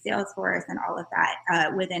to Salesforce and all of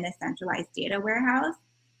that within a centralized data warehouse.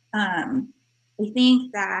 I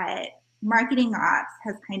think that marketing ops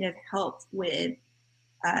has kind of helped with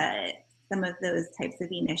some of those types of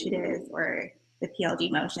initiatives or the PLG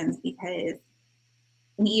motions, because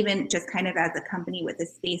and even just kind of as a company with the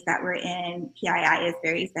space that we're in, PII is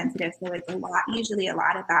very sensitive. So it's usually a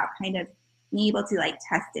lot about kind of being able to like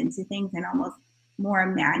test into things and almost more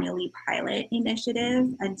manually pilot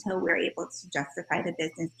initiatives until we're able to justify the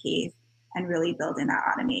business case and really build in that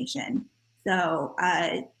automation. So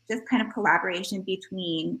just kind of collaboration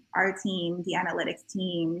between our team, the analytics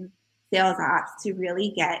team, sales ops, to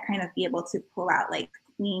really be able to pull out like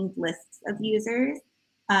clean lists of users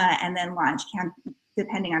and then launch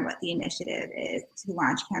depending on what the initiative is, to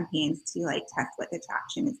launch campaigns to like test what the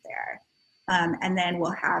traction is there. And then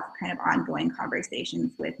we'll have kind of ongoing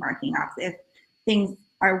conversations with marketing ops if things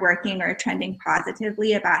are working or trending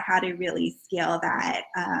positively about how to really scale that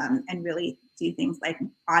and really do things like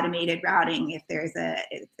automated routing if there's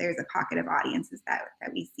a pocket of audiences that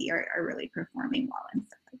we see are really performing well and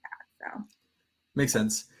stuff like that. So makes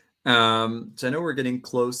sense. So I know we're getting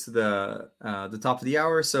close to the top of the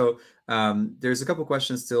hour. So there's a couple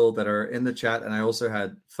questions still that are in the chat, and I also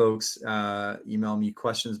had folks email me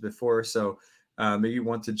questions before. So maybe you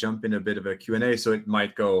want to jump in a bit of a Q&A, so it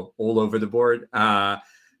might go all over the board.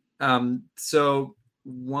 So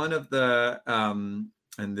one of the,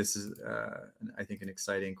 and this is I think an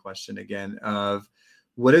exciting question again, of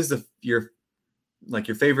what is your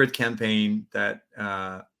favorite campaign that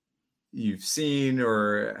you've seen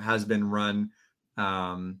or has been run?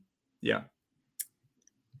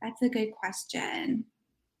 That's a good question.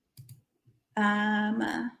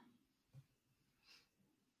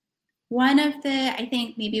 One of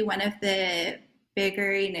the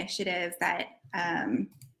bigger initiatives that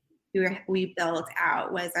we built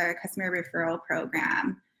out was our customer referral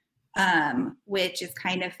program, which is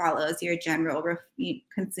kind of follows your general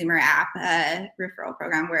consumer app referral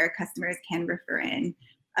program, where customers can refer in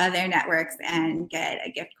their networks and get a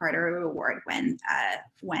gift card or a reward when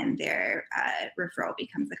their referral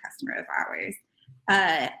becomes a customer of ours.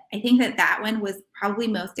 I think that one was probably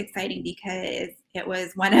most exciting because it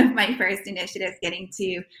was one of my first initiatives getting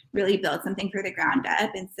to really build something from the ground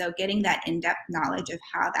up. And so getting that in-depth knowledge of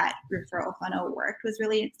how that referral funnel worked was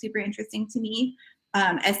really super interesting to me,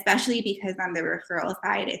 especially because on the referral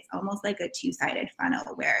side, it's almost like a two-sided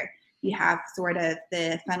funnel where you have sort of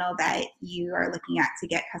the funnel that you are looking at to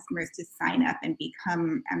get customers to sign up and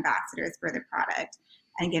become ambassadors for the product.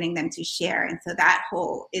 and getting them to share. And so that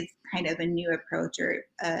whole is kind of a new approach, or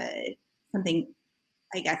something,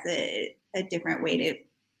 I guess, a different way to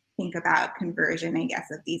think about conversion, I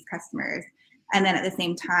guess, of these customers. And then at the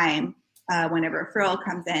same time, when a referral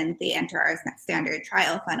comes in, they enter our standard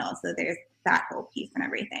trial funnel. So there's that whole piece and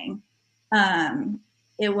everything.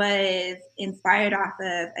 It was inspired off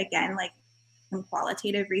of, again, like some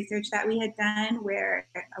qualitative research that we had done, where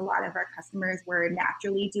a lot of our customers were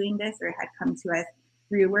naturally doing this or had come to us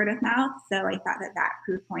through word of mouth. So I thought that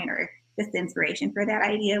proof point, or just inspiration for that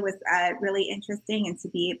idea, was really interesting, and to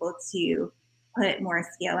be able to put more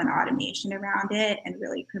scale and automation around it and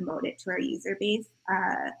really promote it to our user base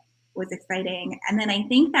was exciting. And then I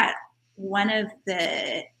think that one of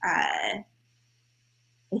the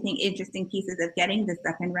interesting pieces of getting this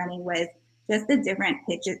up and running was just the different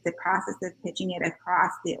pitches, the process of pitching it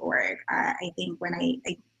across the org. I think when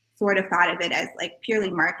I sort of thought of it as like purely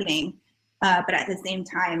marketing, but at the same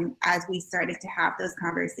time, as we started to have those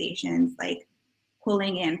conversations, like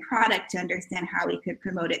pulling in product to understand how we could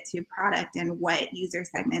promote it to product and what user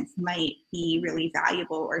segments might be really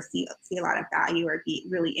valuable or see a lot of value or be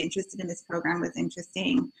really interested in this program was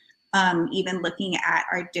interesting. Even looking at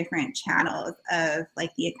our different channels of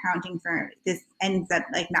like the accounting firm, this ends up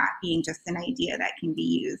like not being just an idea that can be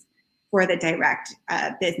used for the direct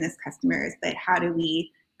business customers, but how do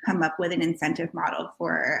we come up with an incentive model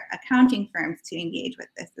for accounting firms to engage with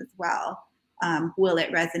this as well? Will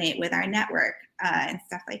it resonate with our network and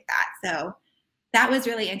stuff like that? So that was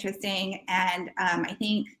really interesting. And I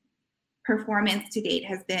think performance to date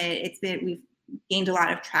we've gained a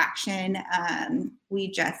lot of traction. We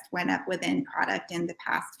just went up within product in the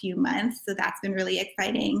past few months. So that's been really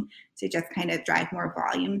exciting to just kind of drive more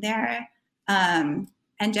volume there. And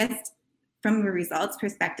just from a results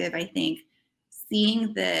perspective, I think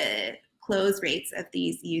seeing the close rates of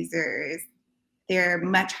these users, they're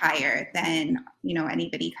much higher than,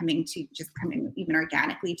 anybody coming even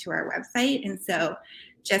organically to our website. And so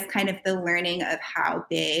just kind of the learning of how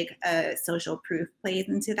big a social proof plays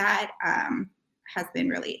into that has been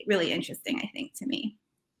really, really interesting, I think, to me.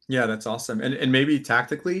 Yeah, that's awesome. And maybe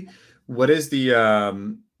tactically, what is the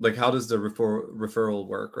how does the referral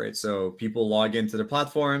work, right? So people log into the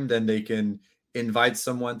platform, then they can invite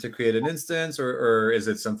someone to create an instance, or is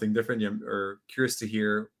it something different? Or curious to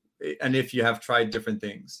hear, and if you have tried different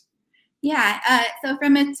things. Yeah, so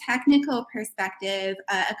from a technical perspective,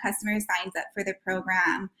 a customer signs up for the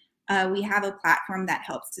program. We have a platform that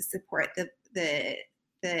helps to support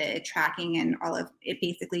the tracking, and all of it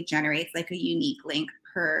basically generates like a unique link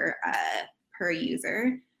per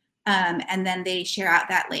user. And then they share out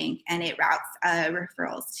that link, and it routes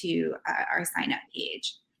referrals to our sign up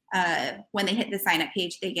page. When they hit the sign up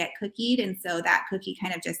page, they get cookied, and so that cookie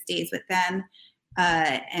kind of just stays with them.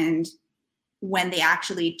 And when they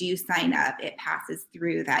actually do sign up, it passes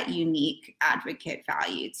through that unique advocate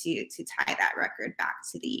value to tie that record back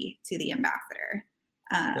to the ambassador.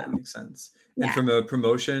 That makes sense. Yeah. And from a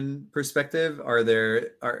promotion perspective, are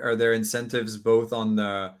there incentives both on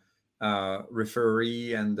the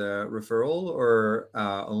referee and the referral, or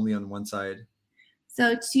only on one side?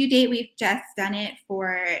 So to date, we've just done it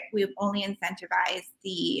we've only incentivized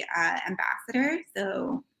the ambassador.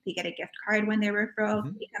 So they get a gift card when their referral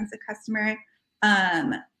becomes a customer.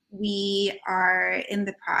 We are in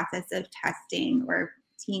the process of testing or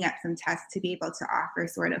teeing up some tests to be able to offer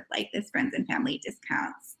sort of like this friends and family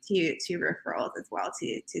discounts to referrals as well,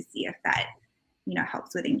 to see if that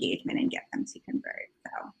helps with engagement and get them to convert.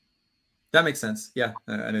 So that makes sense. Yeah,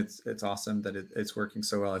 and it's awesome that it's working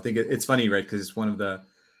so well. I think it's funny, right? Because it's one of the,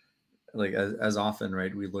 like, as often,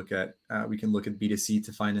 right, we can look at B2C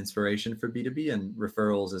to find inspiration for B2B, and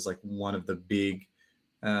referrals is like one of the big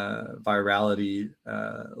virality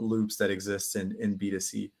loops that exists in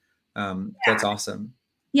B2C. That's awesome.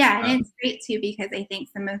 Yeah, and it's great too, because I think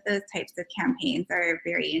some of those types of campaigns are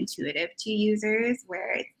very intuitive to users,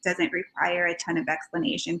 where it doesn't require a ton of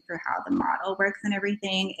explanation for how the model works and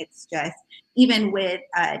everything. It's just, even with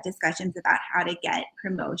discussions about how to get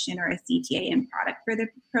promotion or a CTA in product for the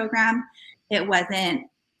program, it wasn't,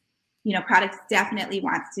 product definitely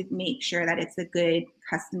wants to make sure that it's a good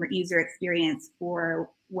customer user experience for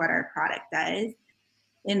what our product does.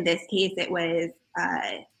 In this case, it was,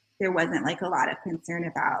 there wasn't like a lot of concern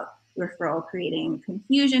about referral creating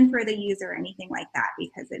confusion for the user or anything like that,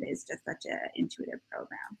 because it is just such an intuitive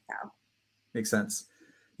program. So makes sense.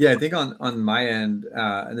 Yeah, I think on my end,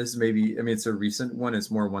 and this is maybe, it's a recent one.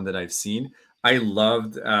 It's more one that I've seen. I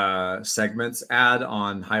loved Segment's ad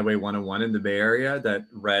on Highway 101 in the Bay Area that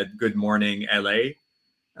read "Good morning, LA."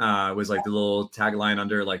 Was like the little tagline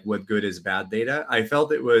under like "What good is bad data." I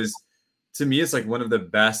felt it was to me, it's like one of the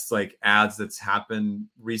best like ads that's happened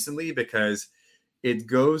recently, because it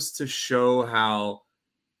goes to show how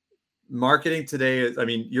marketing today is, I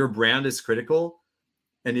mean, your brand is critical.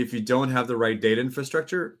 And if you don't have the right data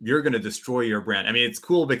infrastructure, you're going to destroy your brand. I mean, it's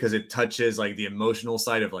cool because it touches like the emotional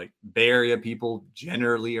side of like Bay Area people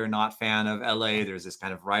generally are not fan of LA. There's this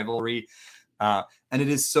kind of rivalry. And it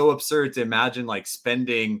is so absurd to imagine like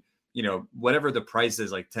spending, you know, whatever the price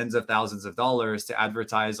is, like tens of thousands of dollars to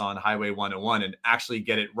advertise on Highway 101 and actually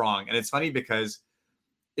get it wrong. And it's funny because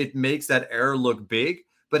it makes that error look big.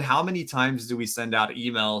 But how many times do we send out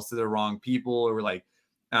emails to the wrong people, or like,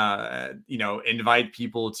 you know, invite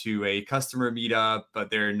people to a customer meetup, but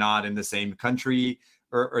they're not in the same country,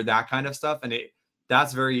 or that kind of stuff. And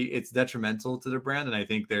it's detrimental to the brand. And I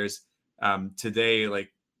think there's today,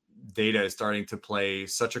 like data is starting to play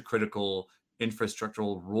such a critical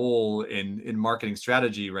infrastructural role in marketing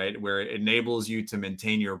strategy, right? Where it enables you to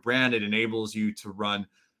maintain your brand. It enables you to run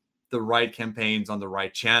the right campaigns on the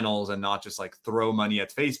right channels and not just like throw money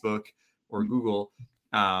at Facebook or Google.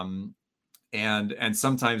 And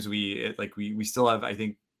sometimes we still have, I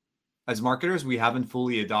think as marketers, we haven't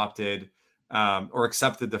fully adopted or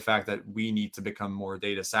accepted the fact that we need to become more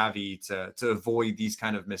data savvy to avoid these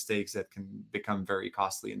kind of mistakes that can become very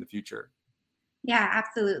costly in the future. Yeah,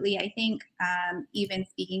 absolutely. I think even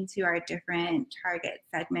speaking to our different target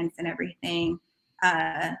segments and everything,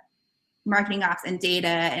 marketing ops and data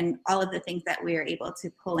and all of the things that we're able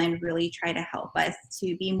to pull in really try to help us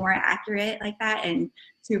to be more accurate like that, and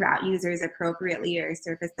to route users appropriately or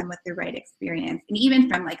surface them with the right experience. And even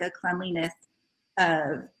from like a cleanliness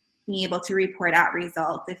of being able to report out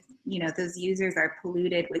results if, you know, those users are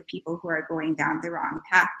polluted with people who are going down the wrong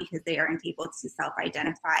path because they aren't able to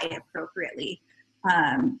self-identify appropriately.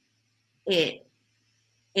 It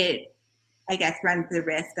I guess runs the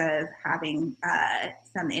risk of having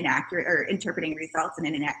some inaccurate or interpreting results in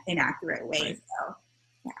an inaccurate way. Right. So,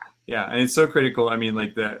 yeah, and it's so critical. I mean,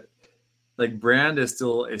 like brand is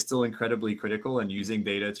still incredibly critical, and using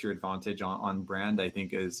data to your advantage on brand, I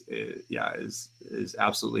think is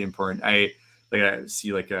absolutely important. I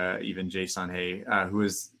see like even Jason Hay, who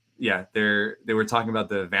is they were talking about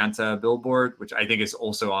the Vanta billboard, which I think is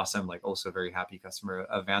also awesome. Like also a very happy customer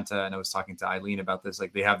of Vanta, and I was talking to Eileen about this.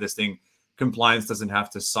 Like they have this thing. Compliance doesn't have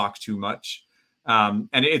to sock too much. And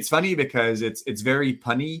it's funny because it's very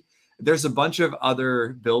punny. There's a bunch of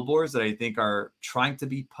other billboards that I think are trying to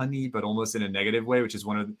be punny, but almost in a negative way, which is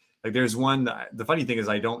one of like, there's one, the funny thing is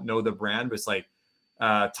I don't know the brand, but it's like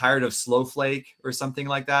tired of Snowflake or something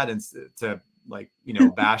like that. And to like, you know,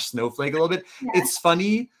 bash Snowflake a little bit. Yeah. It's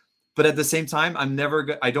funny, but at the same time,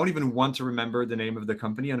 I don't even want to remember the name of the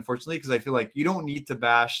company, unfortunately, because I feel like you don't need to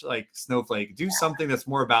bash like Snowflake. Do something that's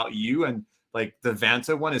more about you. And like the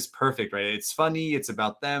Vanta one is perfect, right? It's funny. It's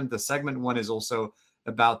about them. The segment one is also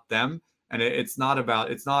about them. And it's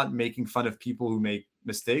not making fun of people who make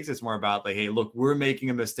mistakes. It's more about like, hey, look, we're making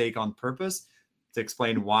a mistake on purpose to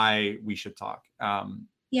explain why we should talk.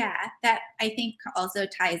 Yeah, that I think also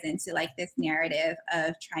ties into like this narrative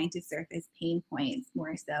of trying to surface pain points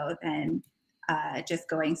more so than just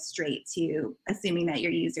going straight to assuming that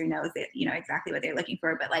your user knows it, you know, exactly what they're looking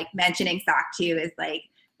for. But like mentioning SOC 2 is like,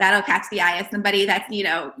 that'll catch the eye of somebody that's, you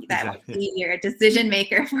know, that exactly. Will be your decision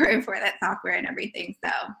maker for that software and everything. So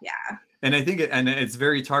yeah. And I think it's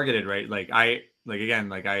very targeted, right? I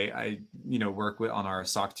you know, work on our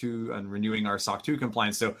SOC 2 and renewing our SOC 2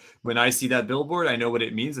 compliance. So when I see that billboard, I know what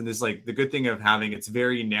it means. And this like the good thing of having it's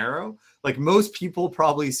very narrow. Like most people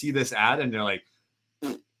probably see this ad and they're like,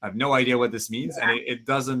 I have no idea what this means. Yeah. And it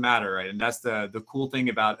doesn't matter, right? And that's the cool thing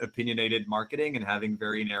about opinionated marketing and having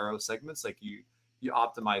very narrow segments. Like you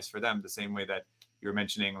optimize for them the same way that you're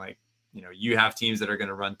mentioning, like, you know, you have teams that are going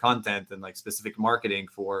to run content and like specific marketing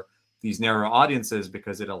for these narrow audiences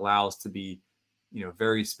because it allows to be, you know,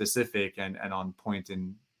 very specific and on point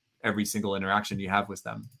in every single interaction you have with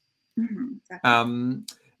them. Mm-hmm,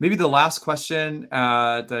 maybe the last question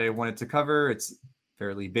that I wanted to cover, it's a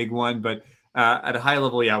fairly big one, but at a high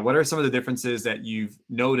level, what are some of the differences that you've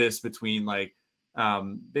noticed between like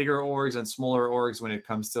bigger orgs and smaller orgs when it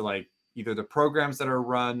comes to like either the programs that are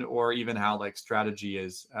run or even how like strategy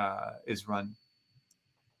is run?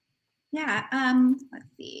 Yeah, let's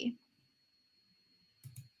see.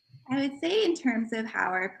 I would say in terms of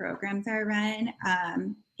how our programs are run,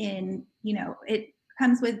 you know, it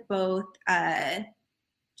comes with both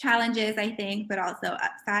challenges, I think, but also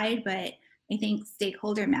upside. But I think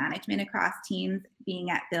stakeholder management across teams,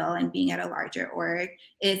 being at Bill and being at a larger org,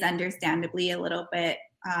 is understandably a little bit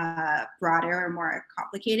broader or more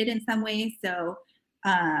complicated in some ways. So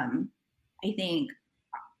I think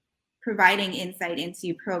providing insight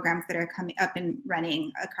into programs that are coming up and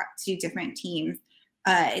running across to different teams,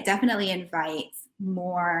 it definitely invites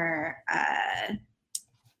more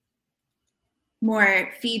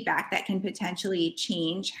feedback that can potentially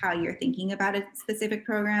change how you're thinking about a specific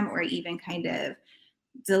program, or even kind of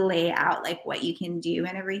delay out like what you can do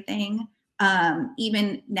and everything.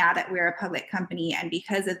 Even now that we're a public company, and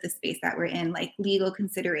because of the space that we're in, like legal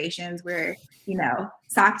considerations, where,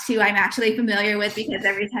 SOC 2 I'm actually familiar with, because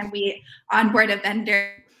every time we onboard a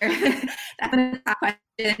vendor, that's one of the top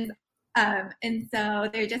questions. And so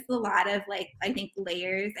there's just a lot of I think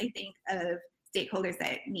layers, of stakeholders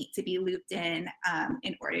that need to be looped in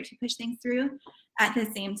order to push things through. At the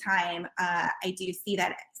same time, I do see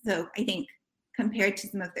that. So I think compared to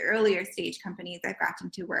some of the earlier stage companies I've gotten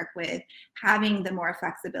to work with, having the more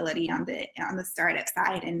flexibility on the startup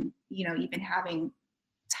side, and even having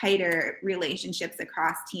tighter relationships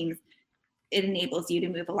across teams, it enables you to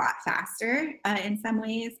move a lot faster in some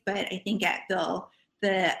ways. But I think at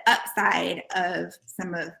the upside of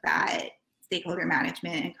some of that stakeholder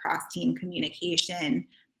management and cross-team communication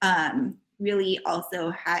really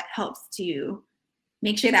also helps to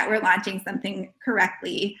make sure that we're launching something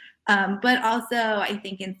correctly. But also, I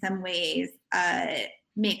think in some ways,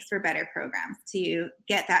 makes for better programs. To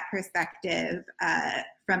get that perspective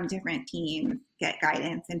from different teams, get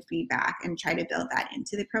guidance and feedback, and try to build that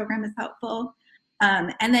into the program is helpful.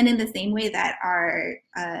 And then in the same way that our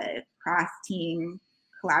cross-team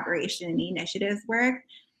collaboration initiatives work,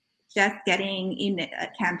 just getting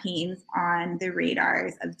campaigns on the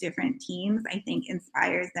radars of different teams, I think,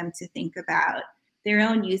 inspires them to think about their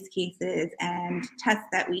own use cases and tests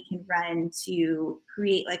that we can run to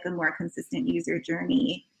create a more consistent user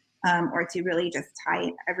journey, or to really just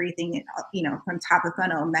tie everything, from top of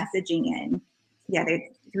funnel messaging in together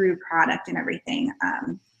through product and everything.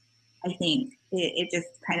 I think it just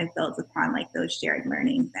kind of builds upon those shared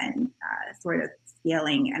learnings and sort of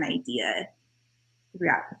scaling an idea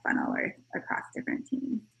throughout the funnel or across different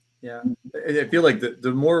teams. Yeah, I feel like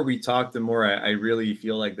the more we talk, the more I really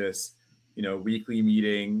feel like this, weekly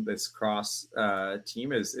meeting, this cross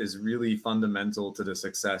team is really fundamental to the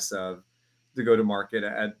success of the go-to-market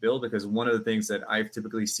at Build. Because one of the things that I've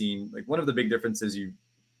typically seen, one of the big differences you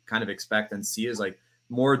kind of expect and see, is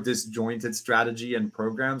more disjointed strategy and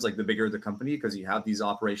programs, the bigger the company, because you have these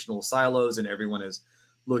operational silos and everyone is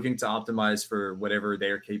looking to optimize for whatever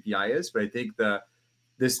their KPI is. But I think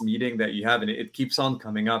this meeting that you have, and it keeps on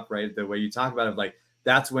coming up, right? The way you talk about it,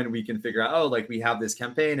 that's when we can figure out, we have this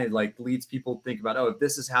campaign, and leads people to think about, if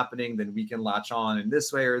this is happening, then we can latch on in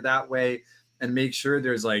this way or that way, and make sure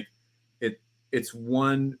there's it's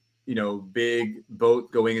one, big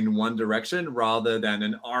boat going in one direction, rather than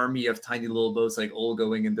an army of tiny little boats, all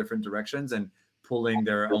going in different directions and pulling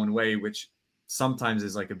their own way, which sometimes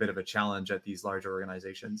is a bit of a challenge at these larger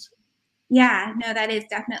organizations. Yeah, no, that is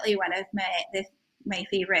definitely one of my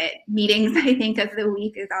favorite meetings, I think, of the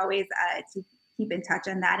week, is always to keep in touch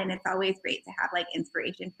on that. And it's always great to have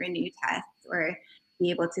inspiration for new tests, or be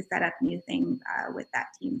able to set up new things with that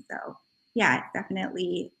team. So yeah, it's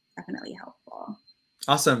definitely helpful.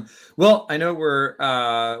 Awesome. Well, I know we're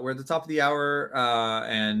at the top of the hour,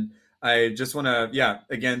 and I just want to,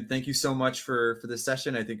 again, thank you so much for this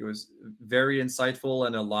session. I think it was very insightful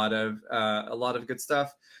and a lot of good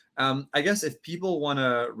stuff. I guess if people want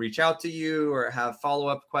to reach out to you or have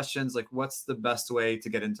follow-up questions, what's the best way to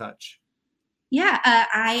get in touch? Yeah,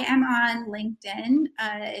 I am on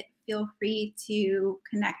LinkedIn. Feel free to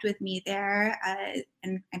connect with me there,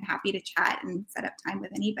 and I'm happy to chat and set up time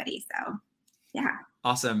with anybody. So, yeah.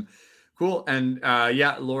 Awesome. Cool. And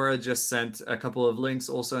Laura just sent a couple of links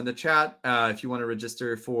also in the chat. If you want to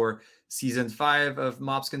register for season 5 of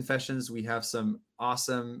MOPs Confessions, we have some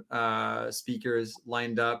awesome speakers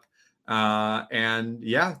lined up. And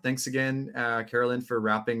thanks again, Carolyn, for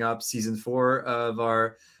wrapping up season 4 of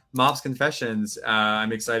our MOPs Confessions.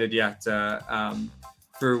 I'm excited,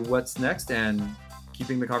 for what's next and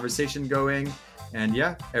keeping the conversation going. And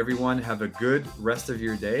everyone have a good rest of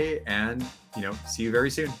your day, and see you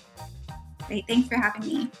very soon. Great. Thanks for having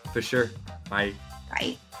me. For sure. Bye.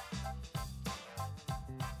 Bye.